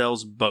that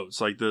sells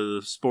boats, like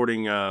the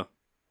sporting that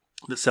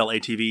sell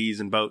ATVs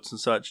and boats and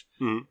such,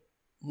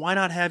 why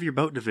not have your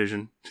boat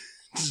division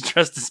just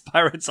dressed as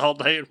pirates all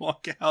day and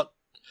walk out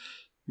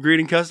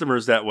greeting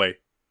customers that way?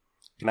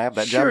 Can I have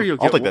that sure, job?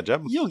 I'll take that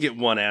job. You'll get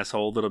one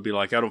asshole that'll be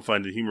like, I don't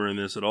find the humor in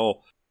this at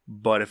all.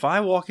 But if I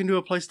walk into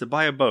a place to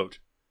buy a boat,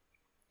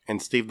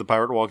 and Steve the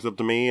Pirate walks up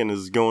to me and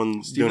is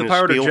going Steve doing the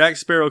Pirate his spiel, or Jack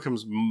Sparrow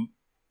comes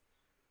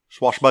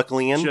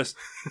swashbuckling in, just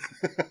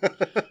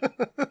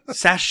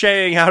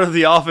sashaying out of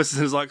the office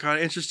and is like, can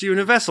I interest you in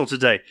a vessel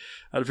today?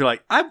 I'd be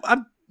like,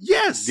 I'm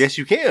yes,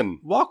 you can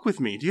walk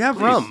with me. Do you have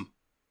Please. rum?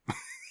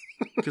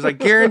 Because I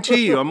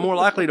guarantee you, I'm more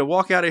likely to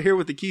walk out of here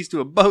with the keys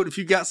to a boat if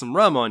you got some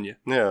rum on you.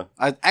 Yeah,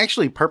 I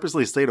actually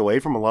purposely stayed away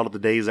from a lot of the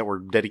days that were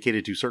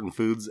dedicated to certain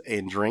foods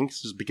and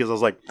drinks, just because I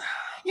was like,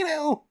 you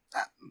know,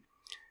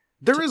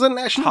 there is a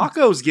national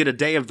tacos get a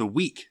day of the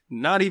week,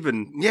 not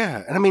even.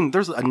 Yeah, and I mean,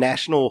 there's a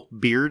national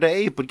beer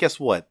day, but guess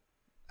what?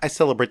 I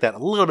celebrate that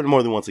a little bit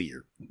more than once a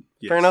year.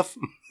 Yes. Fair enough.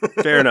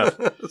 Fair enough.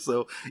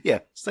 So yeah,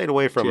 stayed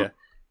away from. Yeah.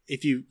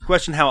 If you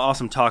question how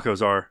awesome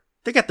tacos are,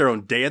 they got their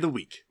own day of the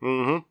week.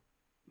 Mm-hmm.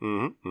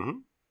 Mm-hmm. Mm-hmm.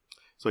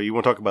 So you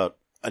want to talk about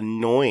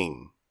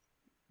annoying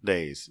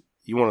days?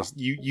 You want to?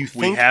 You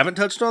think we haven't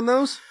touched on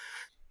those?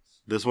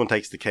 This one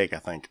takes the cake, I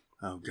think.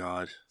 Oh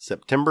God!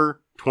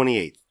 September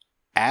 28th.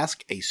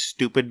 Ask a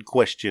stupid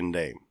question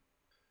day.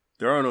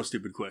 There are no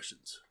stupid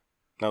questions.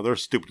 No, there are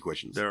stupid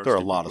questions. There are a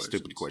lot of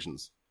stupid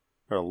questions.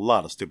 There are a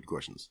lot of stupid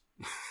questions.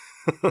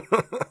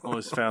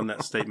 Always found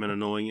that statement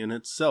annoying in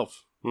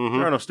itself. Mm-hmm.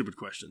 There are no stupid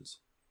questions.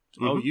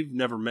 Mm-hmm. Oh, you've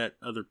never met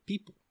other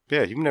people.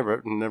 Yeah, you've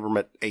never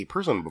met a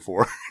person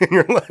before in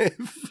your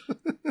life.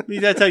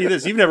 I tell you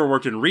this, you've never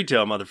worked in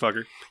retail,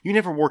 motherfucker. You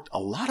never worked a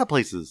lot of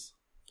places.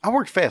 I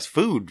worked fast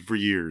food for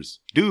years.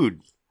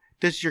 Dude,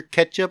 does your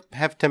ketchup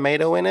have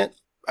tomato in it?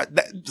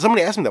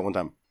 Somebody asked me that one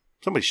time.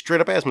 Somebody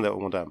straight up asked me that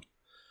one time.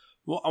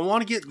 Well, I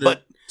want to get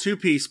the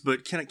 2-piece,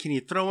 but can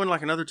you throw in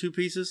like another 2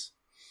 pieces?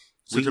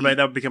 So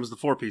that becomes the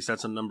 4-piece.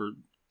 That's a number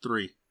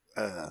 3.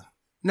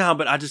 No,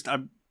 but I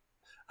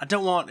I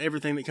don't want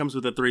everything that comes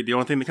with the 3. The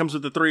only thing that comes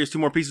with the 3 is 2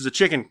 more pieces of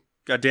chicken.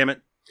 God damn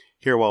it.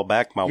 Here a while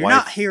back, You're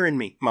not hearing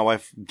me. My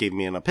wife gave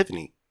me an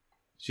epiphany.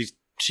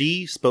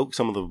 She spoke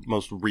some of the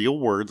most real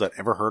words I'd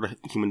ever heard a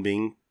human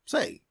being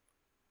say.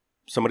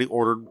 Somebody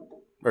ordered,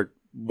 or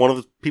one of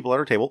the people at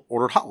our table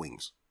ordered hot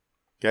wings.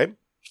 Okay?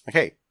 Like,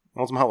 hey, I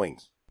want some hot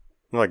wings.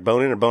 And they're like,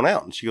 bone in or bone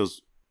out? And she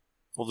goes,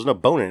 well, there's no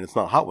bone in it. It's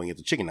not a hot wing.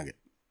 It's a chicken nugget.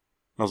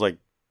 And I was like,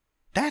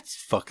 that's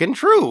fucking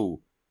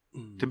true.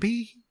 To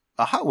be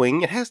a hot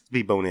wing, it has to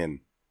be bone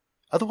in.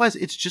 Otherwise,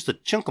 it's just a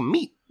chunk of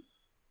meat.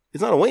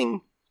 It's not a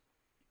wing.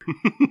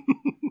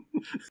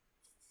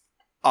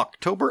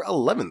 October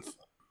 11th.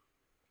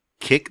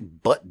 Kick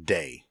Butt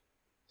Day.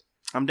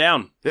 I'm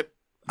down. Yep.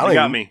 You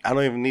got me. I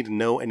don't even need to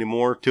know any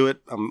more to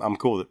it. I'm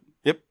cool with it.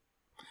 Yep.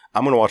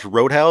 I'm going to watch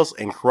Roadhouse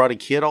and Karate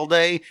Kid all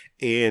day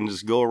and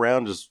just go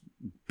around just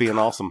being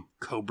awesome.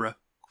 Cobra.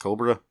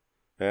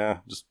 Yeah,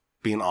 just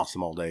being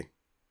awesome all day.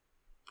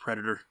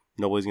 Predator.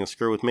 Nobody's going to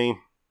screw with me.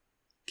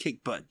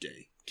 Kick Butt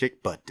Day.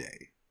 Kick Butt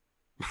Day.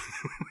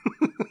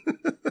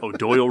 Oh,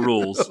 Doyle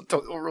rules.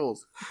 Doyle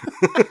rules.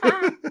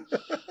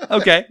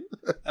 Okay.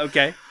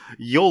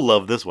 You'll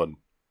love this one.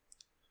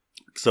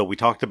 So we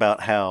talked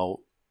about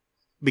how,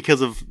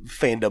 because of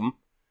fandom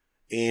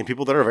and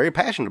people that are very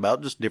passionate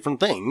about just different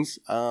things,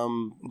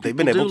 they've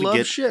been able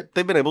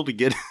to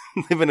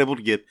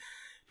get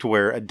to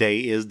where a day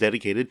is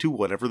dedicated to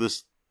whatever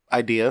this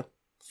idea,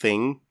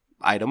 thing,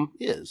 item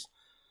is.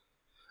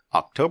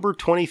 October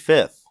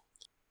 25th,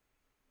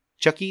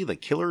 Chucky the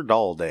Killer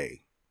Doll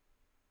Day.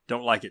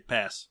 Don't like it.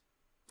 Pass.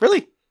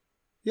 Really?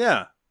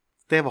 Yeah.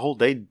 They have a whole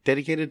day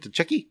dedicated to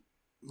Chucky?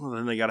 Well,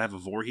 then they got to have a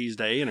Voorhees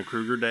Day and a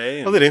Krueger Day.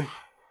 And Oh,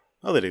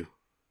 they do.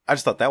 I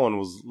just thought that one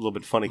was a little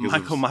bit funny.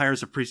 Michael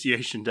Myers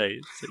Appreciation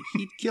Day. So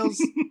he kills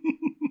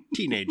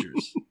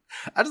teenagers.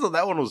 I just thought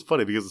that one was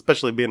funny because,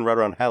 especially being right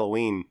around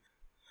Halloween,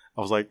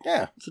 I was like,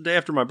 yeah. It's the day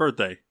after my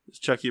birthday. It's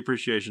Chucky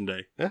Appreciation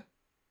Day. Yeah.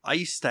 I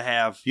used to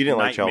have You didn't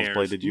nightmares. like Child's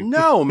Play, did you?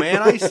 No,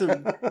 man. I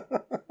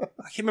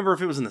can't remember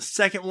if it was in the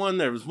second one.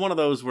 There was one of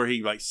those where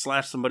he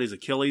slashed somebody's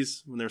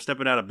Achilles when they were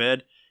stepping out of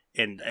bed.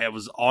 And it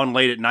was on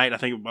late at night. I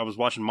think I was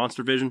watching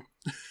Monster Vision.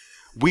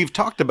 We've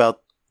talked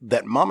about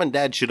that mom and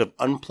dad should have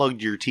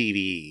unplugged your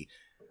TV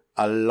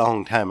a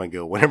long time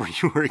ago whenever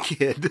you were a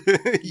kid.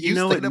 you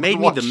know, it made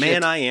me the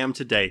man I am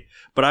today.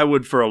 But I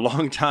would for a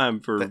long time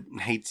that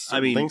hates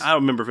things. I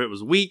don't remember if it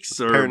was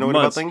weeks or paranoid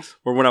months. About things?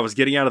 Or when I was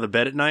getting out of the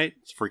bed at night.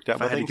 It's freaked out if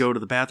by I had things? to go to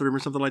the bathroom or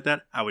something like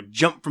that, I would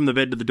jump from the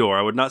bed to the door.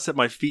 I would not set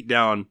my feet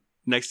down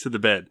next to the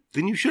bed.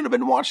 Then you should have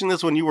been watching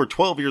this when you were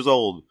 12 years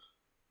old.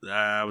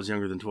 I was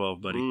younger than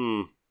 12,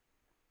 buddy.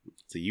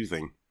 It's a you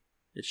thing.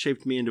 It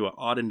shaped me into an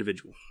odd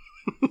individual.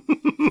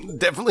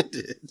 Definitely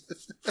did.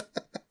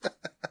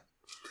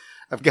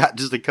 I've got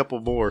just a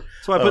couple more.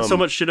 So I put so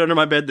much shit under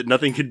my bed that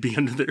nothing could be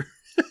under there.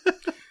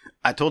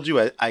 I told you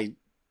I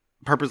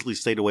purposely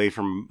stayed away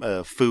from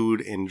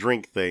food and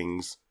drink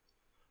things,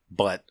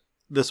 but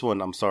this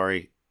one, I'm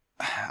sorry,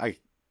 I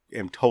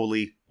am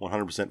totally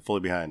 100%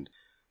 fully behind.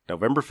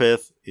 November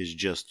 5th is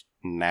just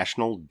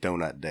National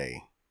Donut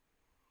Day.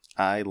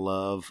 I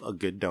love a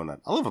good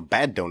donut. I love a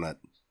bad donut.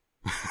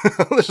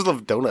 I just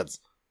love donuts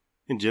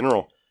in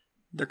general.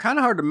 They're kind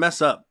of hard to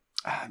mess up.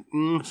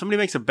 If somebody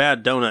makes a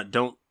bad donut,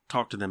 don't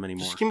talk to them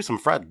anymore. Just give me some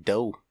fried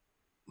dough.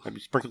 Maybe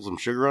sprinkle some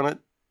sugar on it.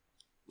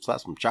 Slap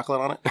some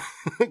chocolate on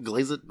it.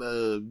 Glaze it.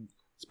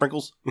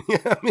 Sprinkles.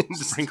 Yeah,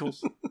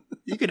 sprinkles.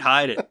 You could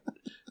hide it.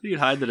 You could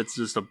hide that it's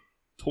just a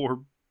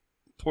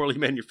poorly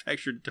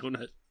manufactured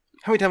donut.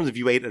 How many times have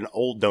you ate an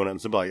old donut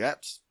and somebody like,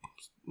 that's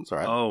all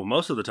right? Oh,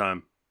 most of the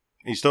time.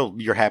 And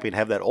you're happy to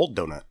have that old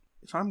donut.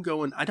 If I'm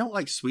going, I don't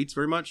like sweets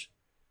very much.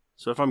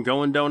 So if I'm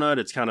going donut,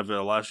 it's kind of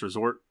a last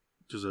resort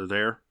because they're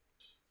there.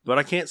 But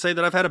I can't say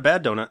that I've had a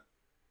bad donut.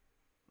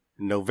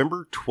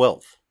 November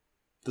 12th.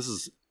 This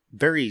is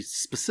very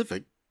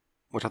specific,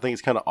 which I think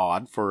is kind of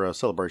odd for a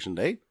celebration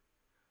day.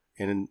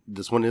 And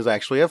this one is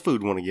actually a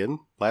food one again.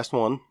 Last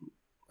one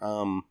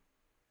on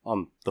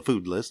the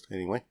food list,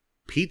 anyway.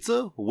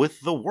 Pizza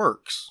with the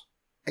works,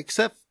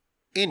 except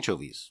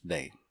anchovies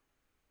day.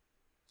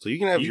 So you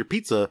can have your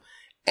pizza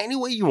any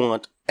way you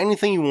want,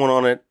 anything you want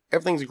on it.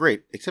 Everything's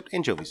great, except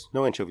anchovies.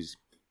 No anchovies.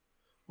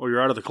 Well,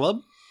 you're out of the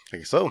club? I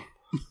guess so.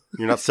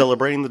 You're not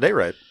celebrating the day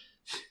right.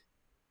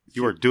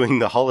 You are doing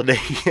the holiday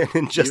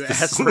injustice. You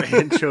asked for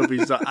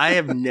anchovies. I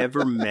have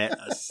never met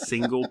a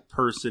single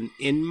person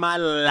in my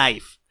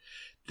life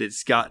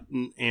that's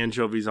gotten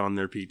anchovies on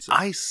their pizza.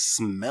 I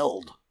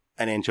smelled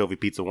an anchovy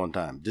pizza one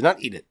time. Did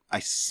not eat it. I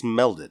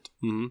smelled it.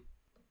 Mm-hmm.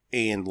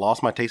 And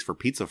lost my taste for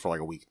pizza for like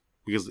a week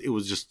because it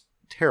was just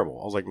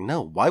terrible. I was like,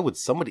 no, why would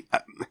somebody...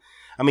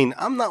 I mean,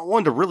 I'm not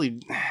one to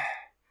really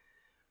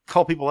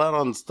call people out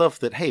on stuff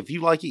that, hey, if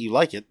you like it, you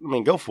like it. I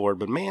mean, go for it.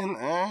 But man,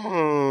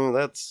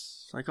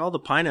 that's... Like all the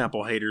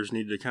pineapple haters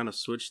need to kind of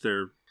switch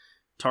their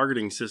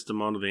targeting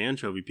system onto the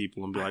anchovy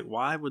people and be like,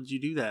 why would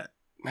you do that?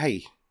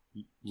 Hey,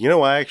 you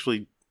know, I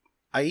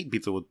eat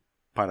pizza with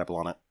pineapple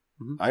on it.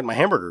 Mm-hmm. I ate my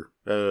hamburger.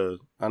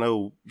 I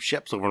know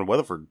Shep's over in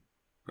Weatherford.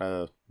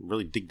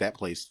 Really dig that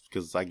place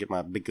because I get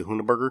my Big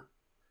Kahuna burger.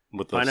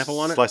 with Pineapple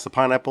on it? Slice of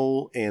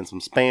pineapple and some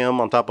Spam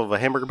on top of a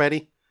hamburger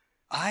patty.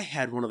 I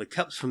had one of the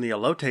cups from the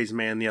Elotes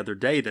man the other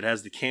day that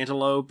has the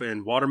cantaloupe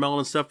and watermelon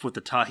and stuff with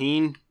the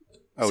tahini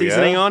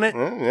seasoning on it.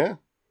 Yeah.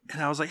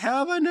 And I was like, how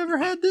have I never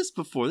had this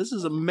before? This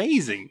is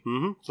amazing.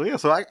 Mm-hmm.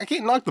 So I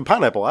can't knock the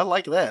pineapple. I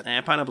like that.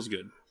 Pineapple's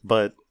good.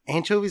 But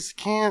anchovies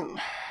can't.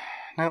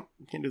 No,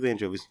 can't do the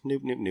anchovies.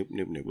 Nope.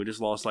 We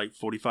just lost like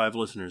 45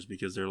 listeners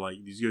because they're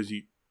like, these guys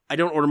eat. I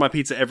don't order my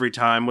pizza every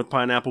time with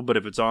pineapple, but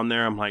if it's on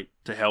there, I'm like,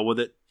 to hell with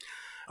it.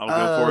 I'll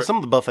go for it. Some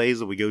of the buffets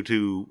that we go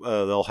to,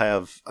 they'll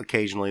have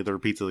occasionally their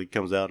pizza that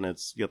comes out and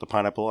it's got the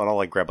pineapple, and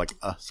I'll grab like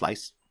a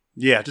slice.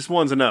 Yeah, just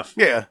one's enough.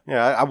 Yeah.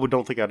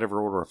 Don't think I'd ever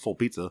order a full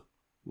pizza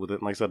with it.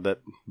 And like I said, that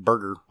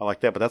burger, I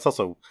like that, but that's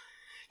also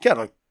kind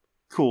of a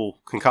cool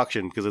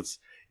concoction because it's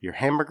your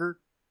hamburger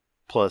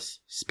plus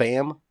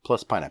Spam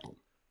plus pineapple.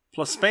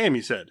 Plus Spam,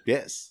 you said?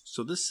 Yes.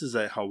 So this is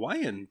a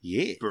Hawaiian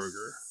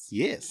burger.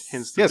 Yes.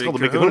 Hence it's called the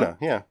Big Kahuna.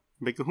 Yeah,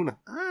 Big Kahuna.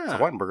 Ah. It's a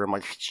Hawaiian burger. I'm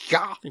like, yeah.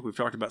 I think we've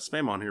talked about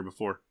Spam on here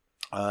before.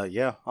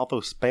 Yeah, I'll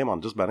throw Spam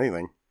on just about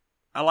anything.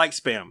 I like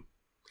Spam.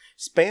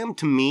 Spam,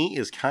 to me,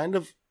 is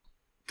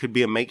could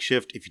be a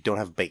makeshift if you don't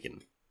have bacon.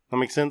 That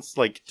makes sense?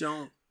 Like,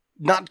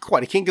 not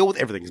quite. It can't go with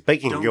everything. Because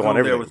bacon can go on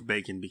everything. Don't go there with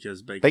bacon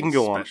because bacon can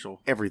go special. On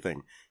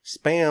everything.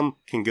 Spam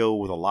can go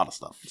with a lot of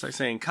stuff. It's like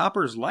saying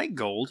copper's like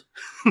gold.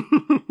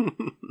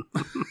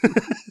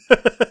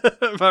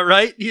 Am I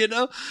right? You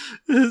know?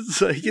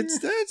 It's like,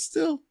 it's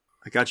still...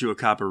 I got you a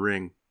copper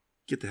ring.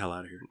 Get the hell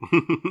out of here.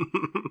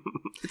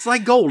 It's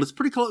like gold. It's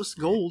pretty close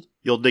to gold.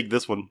 You'll dig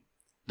this one.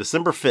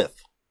 December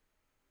 5th.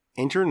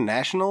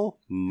 International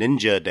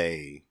Ninja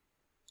Day.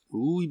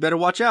 Ooh, you better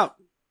watch out.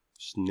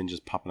 Just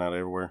ninjas popping out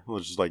everywhere.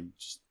 It's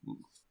just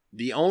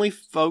the only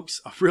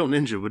folks, a real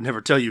ninja would never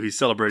tell you he's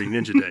celebrating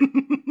Ninja Day.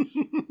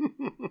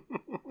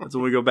 That's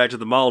when we go back to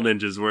the mall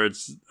ninjas where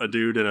it's a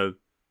dude in a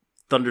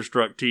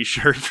Thunderstruck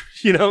t-shirt,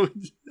 you know,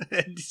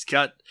 and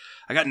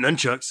I got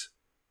nunchucks.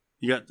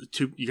 You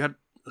got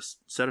a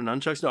set of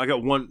nunchucks? No, I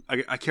got one.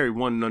 I carry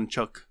one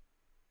nunchuck.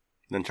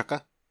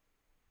 Nunchucka?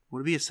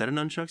 Would it be a set of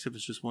nunchucks if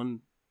it's just one?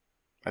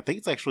 I think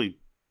it's actually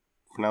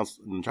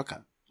pronounced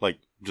nunchuka. Like,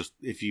 just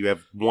if you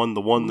have one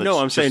that's No,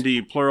 I'm saying, do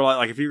you pluralize?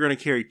 Like, if you're going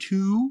to carry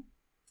two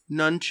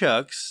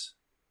nunchucks,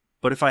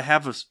 but if I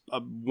have a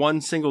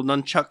one single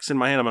nunchucks in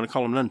my hand, I'm going to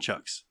call them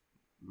nunchucks.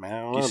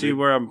 Do you see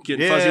where I'm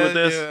getting fuzzy with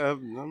this? Yeah,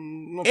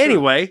 I'm not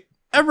anyway,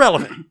 sure.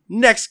 Irrelevant.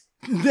 Next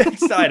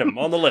item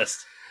on the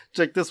list.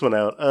 Check this one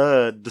out.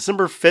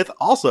 December 5th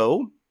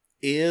also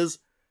is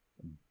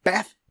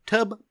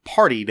Bathtub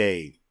Party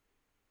Day.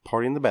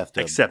 Party in the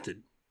bathtub.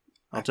 Accepted.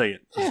 I'll tell you.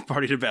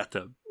 Party in the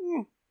bathtub.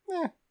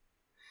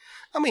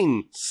 I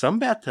mean, some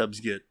bathtubs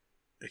get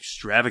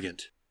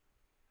extravagant.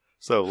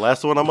 So,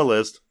 last one on my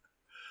list.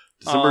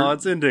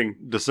 It's ending.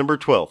 December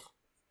 12th.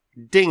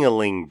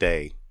 Ding-a-ling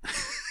Day.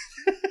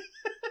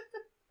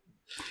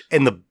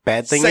 And the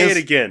bad thing Say it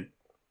again.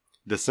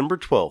 December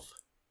 12th.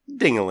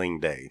 Ding-a-ling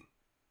Day.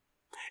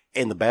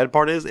 And the bad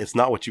part is, it's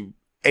not what you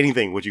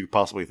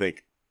possibly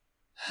think.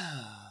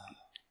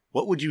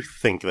 What would you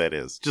think that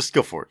is? Just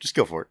go for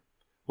it.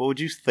 What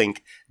would you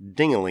think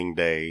Ding-a-ling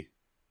Day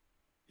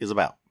is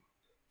about?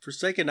 For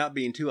sake of not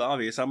being too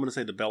obvious, I'm going to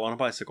say the bell on a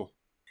bicycle.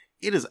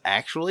 It is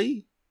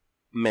actually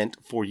meant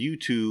for you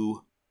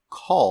to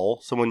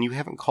call someone you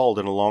haven't called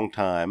in a long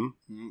time,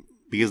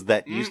 because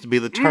that used to be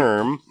the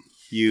term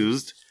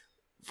used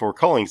for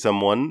calling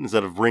someone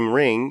instead of ring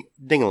ring,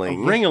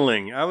 ding-a-ling. A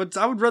ring-a-ling. I would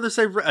rather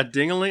say a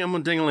ding-a-ling. I'm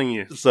going to ding-a-ling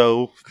you.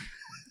 So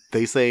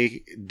they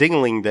say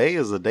ding-a-ling day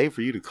is a day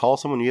for you to call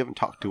someone you haven't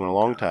talked to in a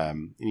long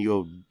time, and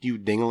you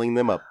ding-a-ling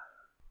them up.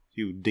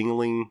 You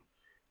ding-a-ling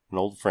an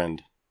old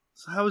friend.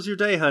 So how was your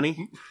day,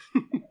 honey?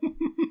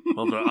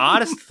 Well, the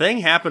oddest thing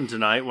happened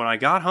tonight when I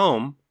got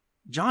home.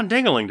 John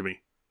ding-a-linged me.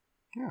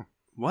 Yeah.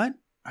 What?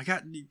 I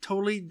got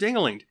totally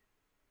ding-a-linged.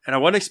 And I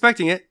wasn't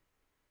expecting it.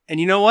 And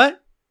you know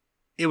what?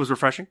 It was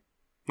refreshing.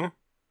 Yeah.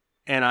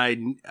 And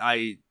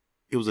I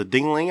it was a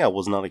ding-a-ling I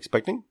was not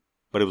expecting,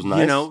 but it was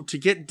nice. You know, to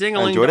get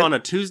ding-a-linged on a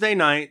Tuesday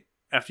night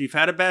after you've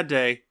had a bad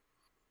day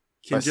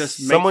can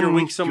just make your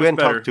week so much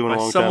better.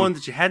 By someone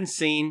that you hadn't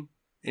seen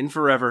in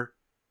forever.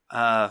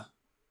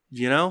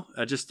 You know,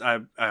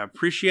 I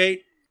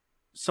appreciate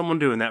someone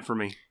doing that for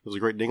me. It was a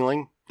great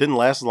ding-a-ling. Didn't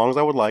last as long as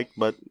I would like,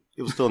 but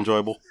it was still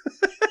enjoyable.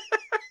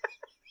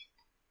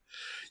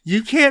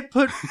 You can't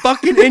put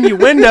fucking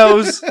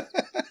innuendos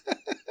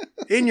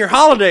in your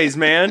holidays,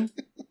 man.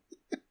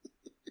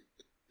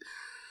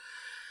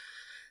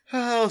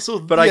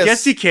 But I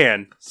guess you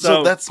can.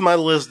 So that's my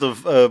list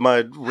of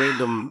my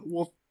random...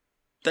 Well,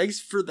 thanks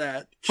for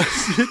that.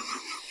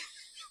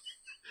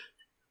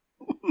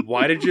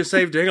 Why did you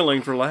save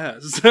ding-a-ling for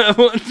last? I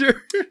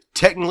wonder.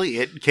 Technically,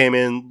 it came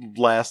in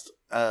last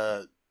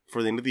for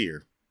the end of the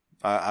year.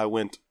 I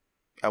went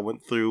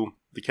through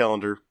the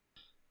calendar.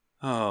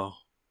 Oh,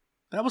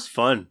 that was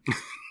fun.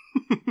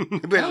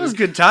 That was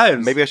good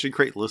times. Maybe I should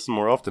create lists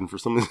more often for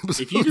some of these episodes.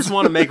 If you just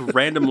want to make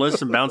random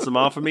lists and bounce them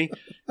off of me,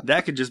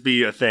 That could just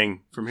be a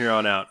thing from here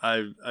on out.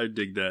 I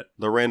dig that.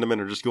 The random men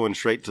are just going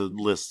straight to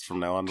lists from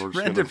now on.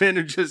 Random men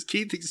are just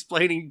keep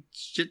explaining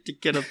shit to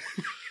get up.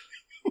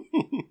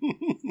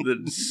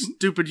 The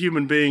stupid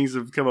human beings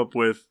have come up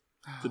with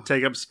to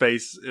take up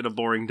space in a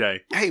boring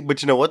day. Hey,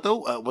 but you know what,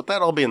 though? With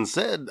that all being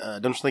said,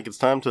 don't you think it's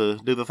time to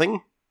do the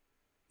thing?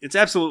 It's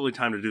absolutely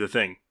time to do the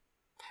thing.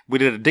 We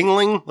did a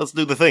ding-a-ling. Let's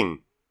do the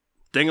thing.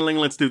 Ding-a-ling,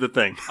 let's do the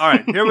thing. All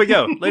right, here we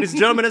go. Ladies and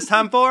gentlemen, it's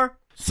time for...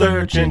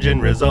 Search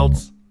Engine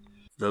Results.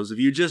 Those of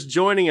you just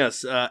joining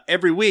us,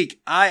 every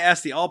week, I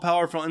ask the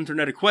all-powerful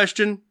internet a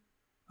question.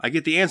 I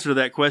get the answer to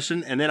that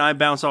question, and then I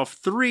bounce off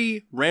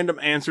 3 random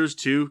answers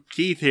to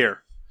Keith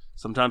here.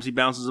 Sometimes he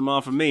bounces them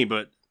off of me,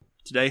 but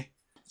today,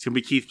 it's going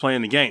to be Keith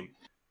playing the game.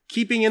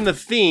 Keeping in the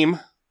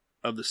theme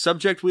of the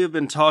subject we have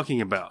been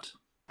talking about,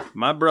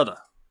 my brother,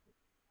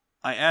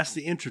 I asked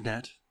the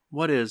internet,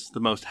 what is the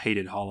most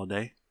hated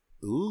holiday?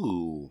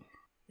 Ooh.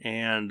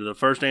 And the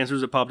first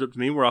answers that popped up to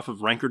me were off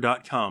of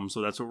Ranker.com,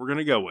 so that's what we're going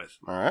to go with.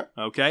 All right.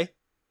 Okay?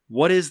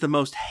 What is the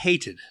most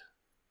hated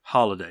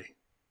holiday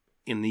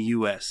in the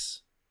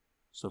U.S.?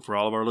 So for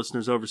all of our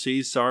listeners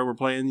overseas, sorry we're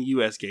playing the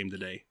U.S. game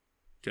today,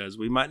 because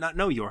we might not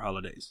know your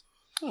holidays.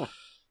 Oh.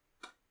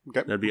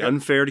 Okay. That'd be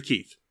unfair to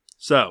Keith.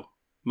 So,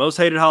 most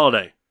hated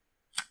holiday.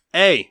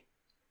 A,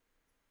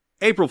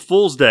 April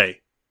Fool's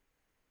Day.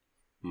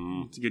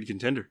 It's a good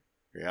contender.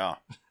 Yeah.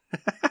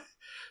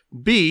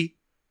 B,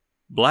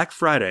 Black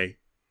Friday.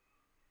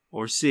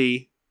 Or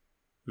C,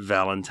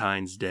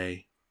 Valentine's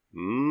Day.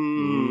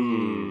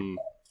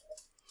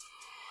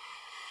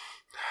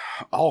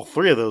 All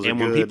 3 of those are good. And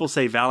when people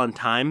say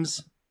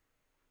Valentine's,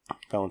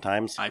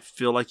 I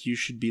feel like you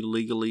should be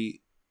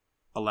legally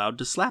allowed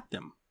to slap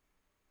them.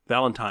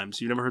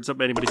 Valentine's. You never heard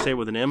anybody say it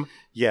with an M?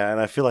 Yeah, and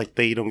I feel like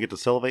they don't get to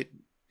celebrate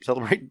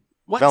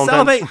What? Valentine's.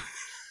 Celebrate?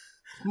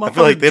 I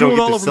feel like they don't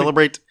get to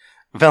celebrate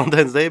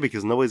Valentine's Day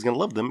because nobody's going to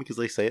love them because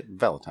they say it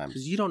Valentine's.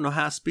 Because you don't know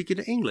how to speak it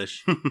in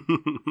English.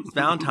 It's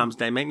Valentine's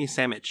Day. Make me a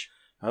sandwich.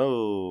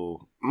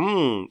 Oh.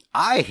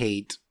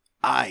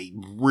 I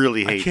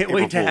really hate I can't April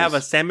wait to Fools. have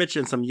a sandwich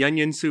and some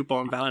Yunyun soup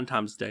on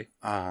Valentine's Day.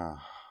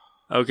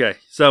 Okay,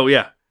 so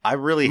yeah. I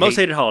really Most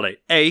hated holiday.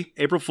 A,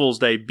 April Fool's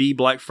Day. B,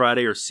 Black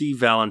Friday. Or C,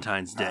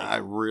 Valentine's Day. I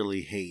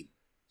really hate.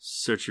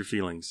 Search your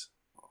feelings.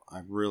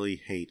 I really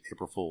hate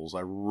April Fools.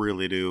 I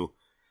really do.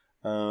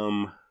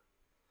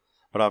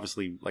 But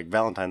obviously, like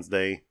Valentine's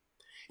Day.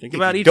 Think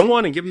about each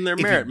one and give them their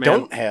merit, man. If you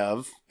don't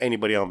have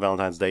anybody on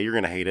Valentine's Day, you're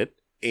going to hate it.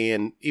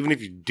 And even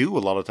if you do, a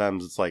lot of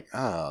times it's like,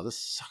 this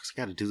sucks.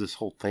 I got to do this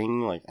whole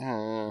thing. Like,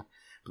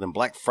 But then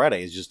Black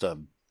Friday is just a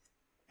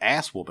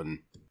ass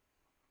whooping.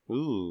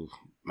 Ooh,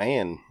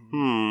 man.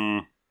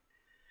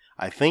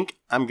 I think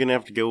I'm going to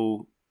have to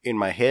go in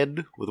my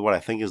head with what I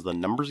think is the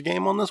numbers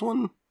game on this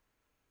one.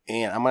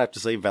 And I'm going to have to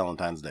say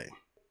Valentine's Day.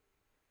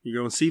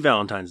 You're going to see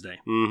Valentine's Day.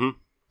 Mm-hmm.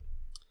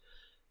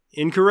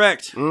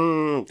 Incorrect.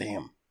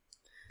 Damn.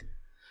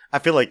 I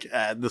feel like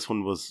this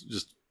one was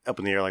just up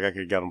in the air, like I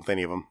could have got them with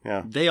any of them.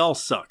 Yeah. They all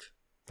suck.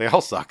 They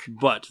all suck.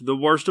 But the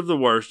worst of the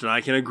worst, and I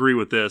can agree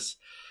with this,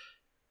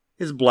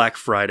 is Black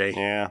Friday.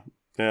 Yeah.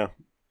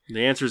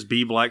 The answer is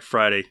B, Black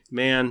Friday.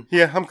 Man.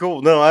 Yeah, I'm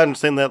cool. No, I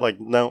understand that. Like,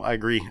 no, I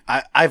agree.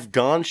 I've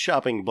gone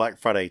shopping Black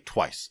Friday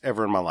twice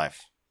ever in my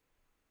life.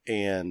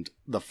 And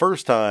the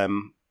first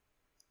time,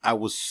 I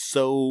was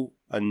so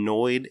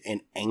annoyed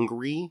and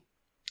angry.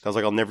 I was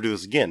like, I'll never do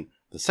this again.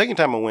 The second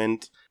time I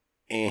went,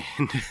 and...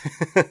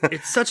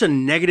 It's such a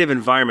negative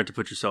environment to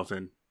put yourself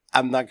in.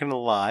 I'm not going to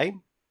lie.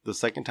 The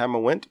second time I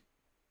went,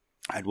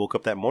 I'd woke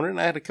up that morning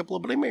and I had a couple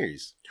of Bloody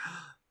Marys.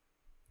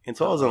 And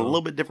so I was in a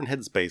little bit different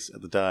headspace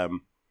at the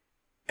time.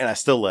 And I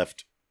still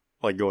left,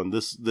 like, going,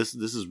 this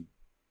is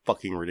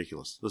fucking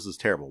ridiculous. This is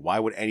terrible. Why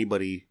would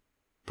anybody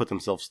put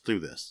themselves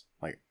through this?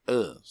 Like,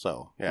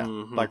 So, yeah,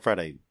 Black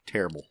Friday,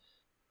 terrible.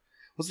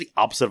 What's the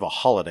opposite of a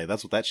holiday?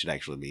 That's what that should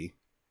actually be.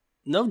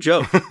 No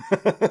joke.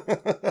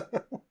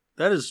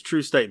 That is a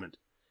true statement.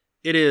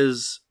 It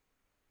is...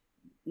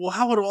 Well,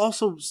 how would it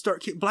also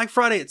start... Black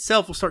Friday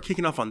itself will start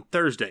kicking off on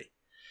Thursday.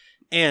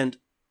 And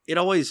it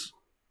always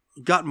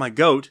got my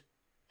goat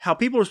how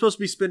people are supposed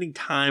to be spending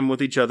time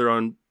with each other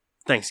on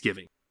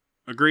Thanksgiving.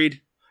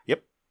 Agreed?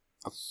 Yep.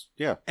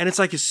 Yeah. And it's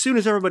like as soon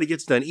as everybody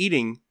gets done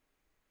eating,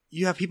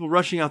 you have people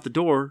rushing out the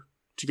door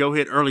to go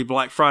hit early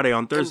Black Friday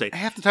on Thursday. And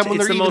half the time when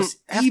they're the even... most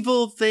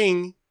evil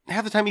thing.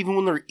 Half the time even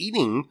when they're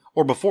eating,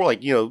 or before,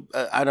 like,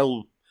 I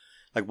know,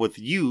 like with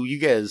you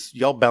guys,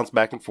 y'all bounce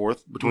back and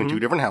forth between two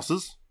different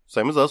houses.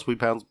 Same as us. We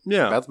bounce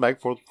back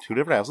and forth two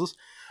different houses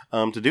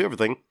to do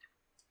everything.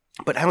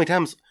 But how many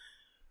times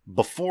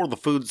before the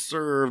food's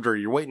served or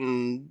you're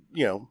waiting,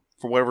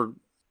 for whatever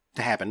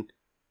to happen,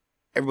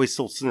 everybody's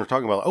still sitting there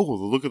talking about,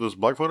 look at this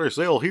Black Friday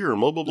sale here and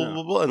blah, blah, blah,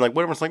 blah, blah. And like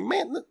whatever. It's like,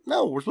 man,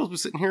 no, we're supposed to be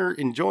sitting here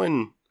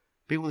enjoying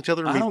being with each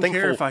other and I being don't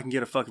thankful. care if I can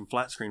get a fucking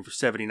flat screen for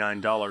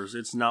 $79.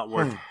 It's not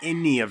worth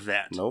any of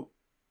that. Nope.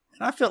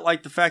 And I felt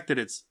like the fact that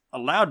it's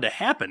allowed to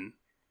happen.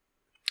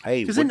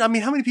 Hey, because how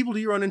many people do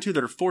you run into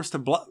that are forced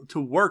to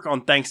work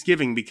on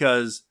Thanksgiving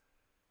because,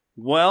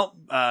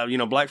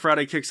 Black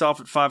Friday kicks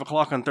off at 5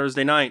 o'clock on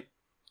Thursday night.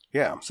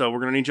 Yeah. So we're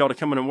going to need y'all to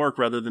come in and work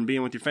rather than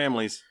being with your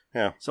families.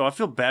 Yeah. So I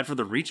feel bad for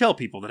the retail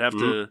people that have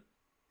to.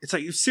 It's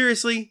like,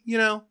 seriously,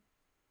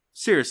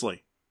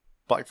 seriously.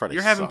 Black Friday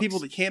You're having sucks. people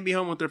that can't be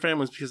home with their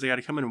families because they got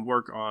to come in and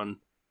work on.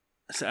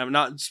 I'm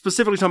not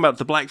specifically talking about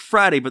the Black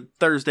Friday, but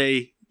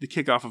Thursday, the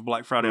kickoff of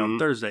Black Friday on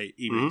Thursday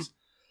evenings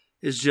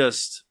is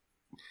just.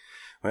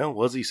 Well,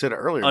 Wuzzy said it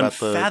earlier about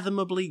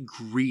unfathomably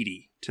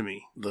greedy to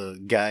me. The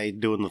guy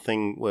doing the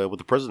thing with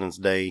the President's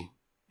Day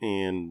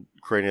and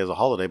creating it as a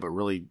holiday, but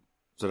really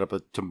set up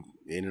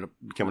ended up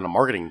becoming a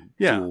marketing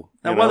tool.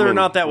 Now, whether or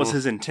not that was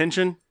his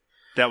intention,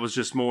 that was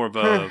just more of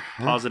a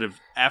positive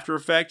after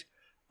effect,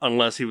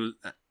 unless he was,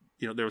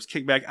 there was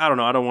kickback. I don't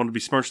know. I don't want to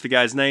besmirch the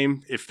guy's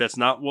name if that's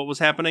not what was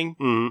happening.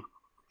 Mm-hmm.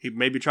 He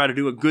maybe tried to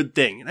do a good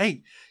thing. And,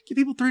 hey, give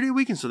people 3-day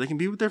weekends so they can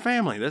be with their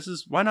family.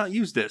 Why not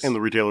use this? And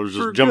the retailers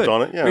just jumped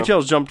on it. Yeah.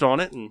 Retailers jumped on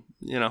it, and,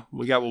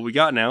 we got what we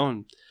got now.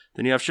 And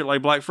then you have shit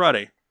like Black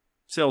Friday,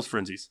 sales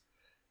frenzies.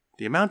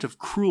 The amount of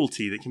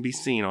cruelty that can be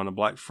seen on a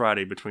Black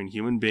Friday between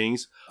human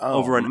beings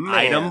over an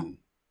item.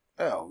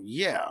 Oh,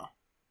 yeah.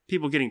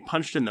 People getting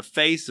punched in the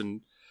face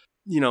and,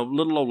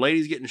 little old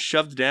ladies getting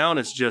shoved down.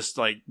 It's just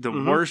like the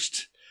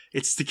worst.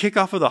 It's the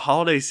kickoff of the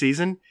holiday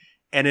season,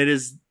 and it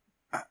is.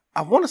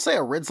 I want to say I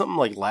read something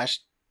like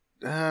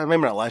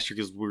maybe not last year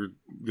because we were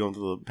going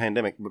through the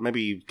pandemic, but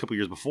maybe a couple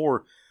years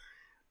before,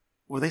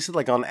 where they said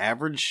like on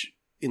average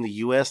in the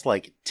U.S.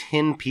 like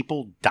 10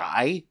 people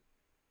die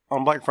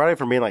on Black Friday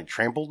from being like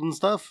trampled and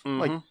stuff.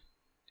 And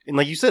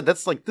like you said,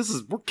 that's like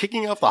we're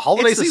kicking off the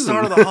holiday season. It's the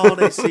start of the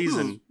holiday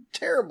season.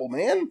 Terrible,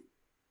 man.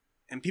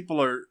 And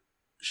people are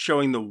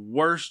showing the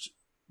worst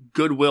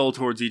goodwill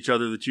towards each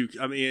other that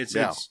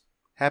it's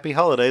happy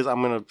holidays.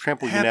 I'm going to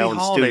trample you now and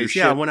steal your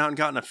shit. Yeah, I went out and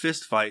got in a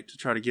fist fight to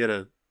try to get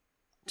a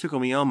Tickle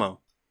Me Elmo.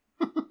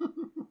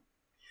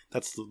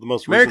 That's the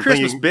most Merry recent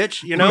Christmas, thing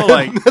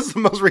bitch. That's the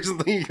most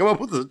recent thing you come up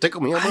with is a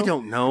Tickle Me Elmo? I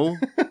don't know.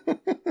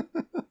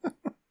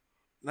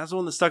 That's the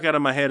one that stuck out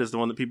of my head is the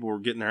one that people were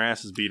getting their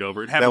asses beat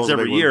over. It happens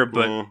every year,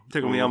 but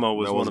Tickle Me Elmo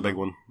was one of the big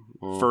one.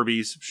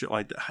 Furbies, shit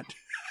like that.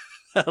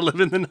 I live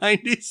in the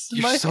 90s.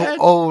 You're so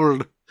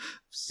old.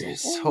 You're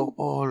so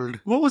old.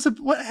 What was it?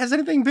 What has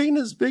anything been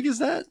as big as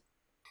that?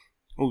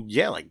 Oh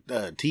yeah, like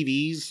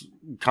TVs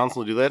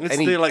constantly do that. It's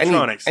the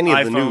electronics, any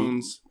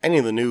iPhones, any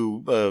of the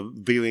new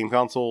video game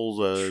consoles,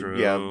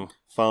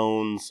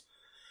 phones,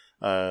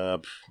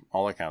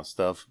 all that kind of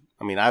stuff.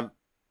 I mean,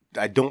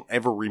 I don't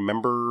ever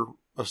remember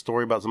a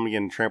story about somebody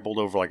getting trampled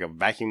over like a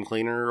vacuum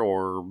cleaner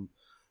or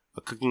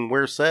a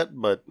cookingware set,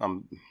 but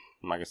I'm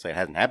not gonna say it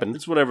hasn't happened.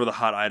 It's whatever the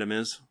hot item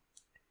is.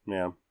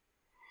 Yeah.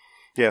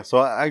 So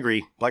I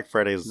agree. Black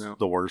Friday is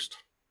the worst.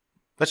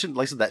 That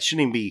shouldn't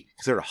even be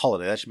considered a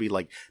holiday. That should be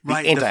like the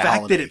anti-holiday. The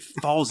fact that it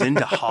falls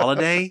into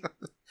holiday,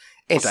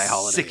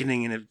 anti-holiday,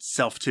 sickening in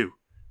itself too.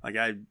 Like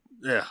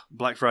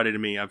Black Friday to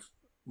me.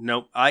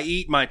 I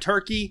eat my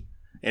turkey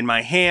and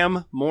my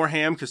ham, more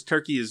ham because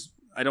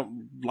I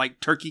don't like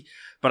turkey,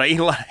 but I eat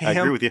a lot of ham. I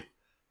agree with you.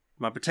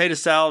 My potato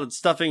salad,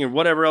 stuffing, and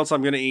whatever else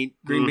I'm going to eat.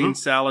 Green bean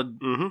salad.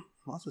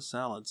 Lots of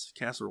salads,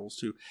 casseroles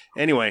too.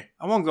 Anyway,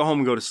 I want to go home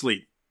and go to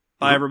sleep.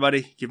 Bye,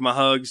 everybody. Give my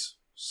hugs.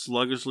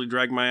 Sluggishly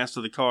drag my ass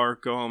to the car.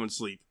 Go home and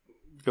sleep.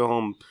 Go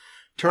home.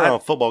 Turn on a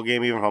football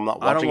game even if I'm not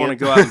watching it. I don't want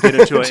to go out and get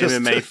into an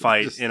MMA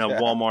fight in a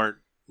Walmart.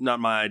 Not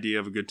my idea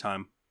of a good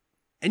time.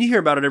 And you hear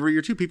about it every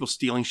year too. People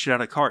stealing shit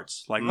out of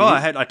carts. Like,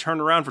 I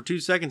turned around for 2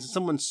 seconds and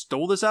someone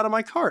stole this out of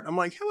my cart. I'm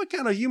like, what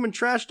kind of human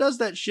trash does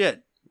that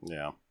shit?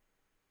 Yeah.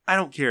 I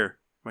don't care.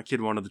 My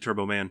kid wanted the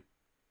Turbo Man.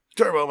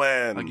 Turbo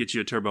Man. I'll get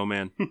you a Turbo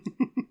Man.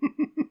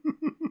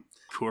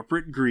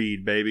 Corporate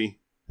greed, baby.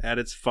 At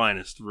its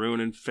finest,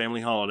 ruining family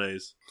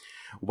holidays.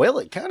 Well,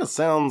 it kind of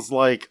sounds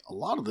like a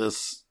lot of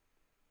this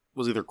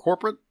was either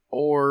corporate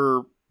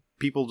or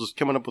people just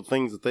coming up with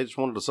things that they just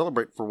wanted to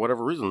celebrate for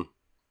whatever reason.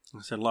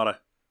 I said a lot of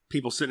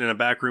people sitting in a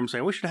back room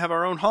saying, we should have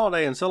our own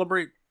holiday and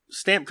celebrate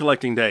stamp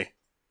collecting day.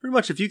 Pretty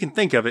much, if you can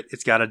think of it,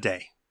 it's got a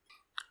day.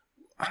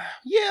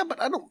 Yeah,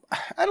 but I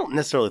don't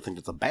necessarily think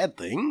it's a bad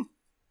thing.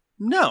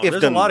 No,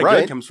 there's a lot of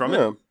good comes from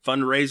it.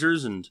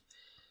 Fundraisers and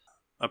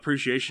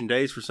appreciation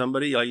days for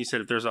somebody. Like you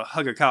said, if there's a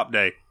hug a cop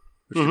day,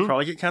 which could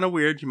probably get kind of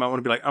weird, you might want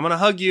to be like, I'm going to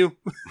hug you.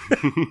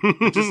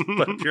 Just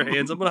put up your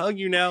hands. I'm going to hug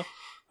you now.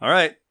 All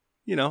right.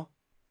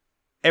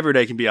 Every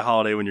day can be a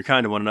holiday when you're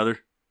kind to one another.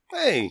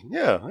 Hey,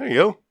 yeah, there you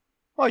go.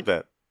 I like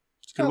that.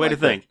 It's a good way to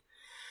think.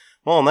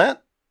 Well, on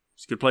that,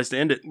 it's a good place to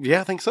end it.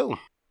 Yeah, I think so.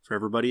 For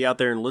everybody out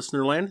there in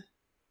listener land,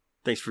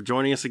 thanks for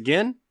joining us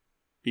again.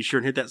 Be sure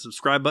and hit that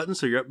subscribe button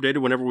so you're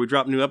updated whenever we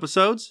drop new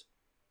episodes.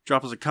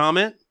 Drop us a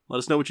comment. Let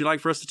us know what you'd like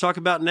for us to talk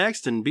about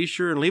next, and be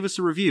sure and leave us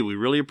a review. We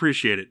really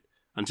appreciate it.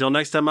 Until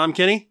next time, I'm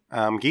Kenny.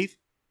 I'm Keith.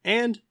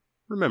 And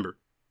remember,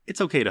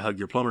 it's okay to hug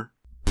your plumber.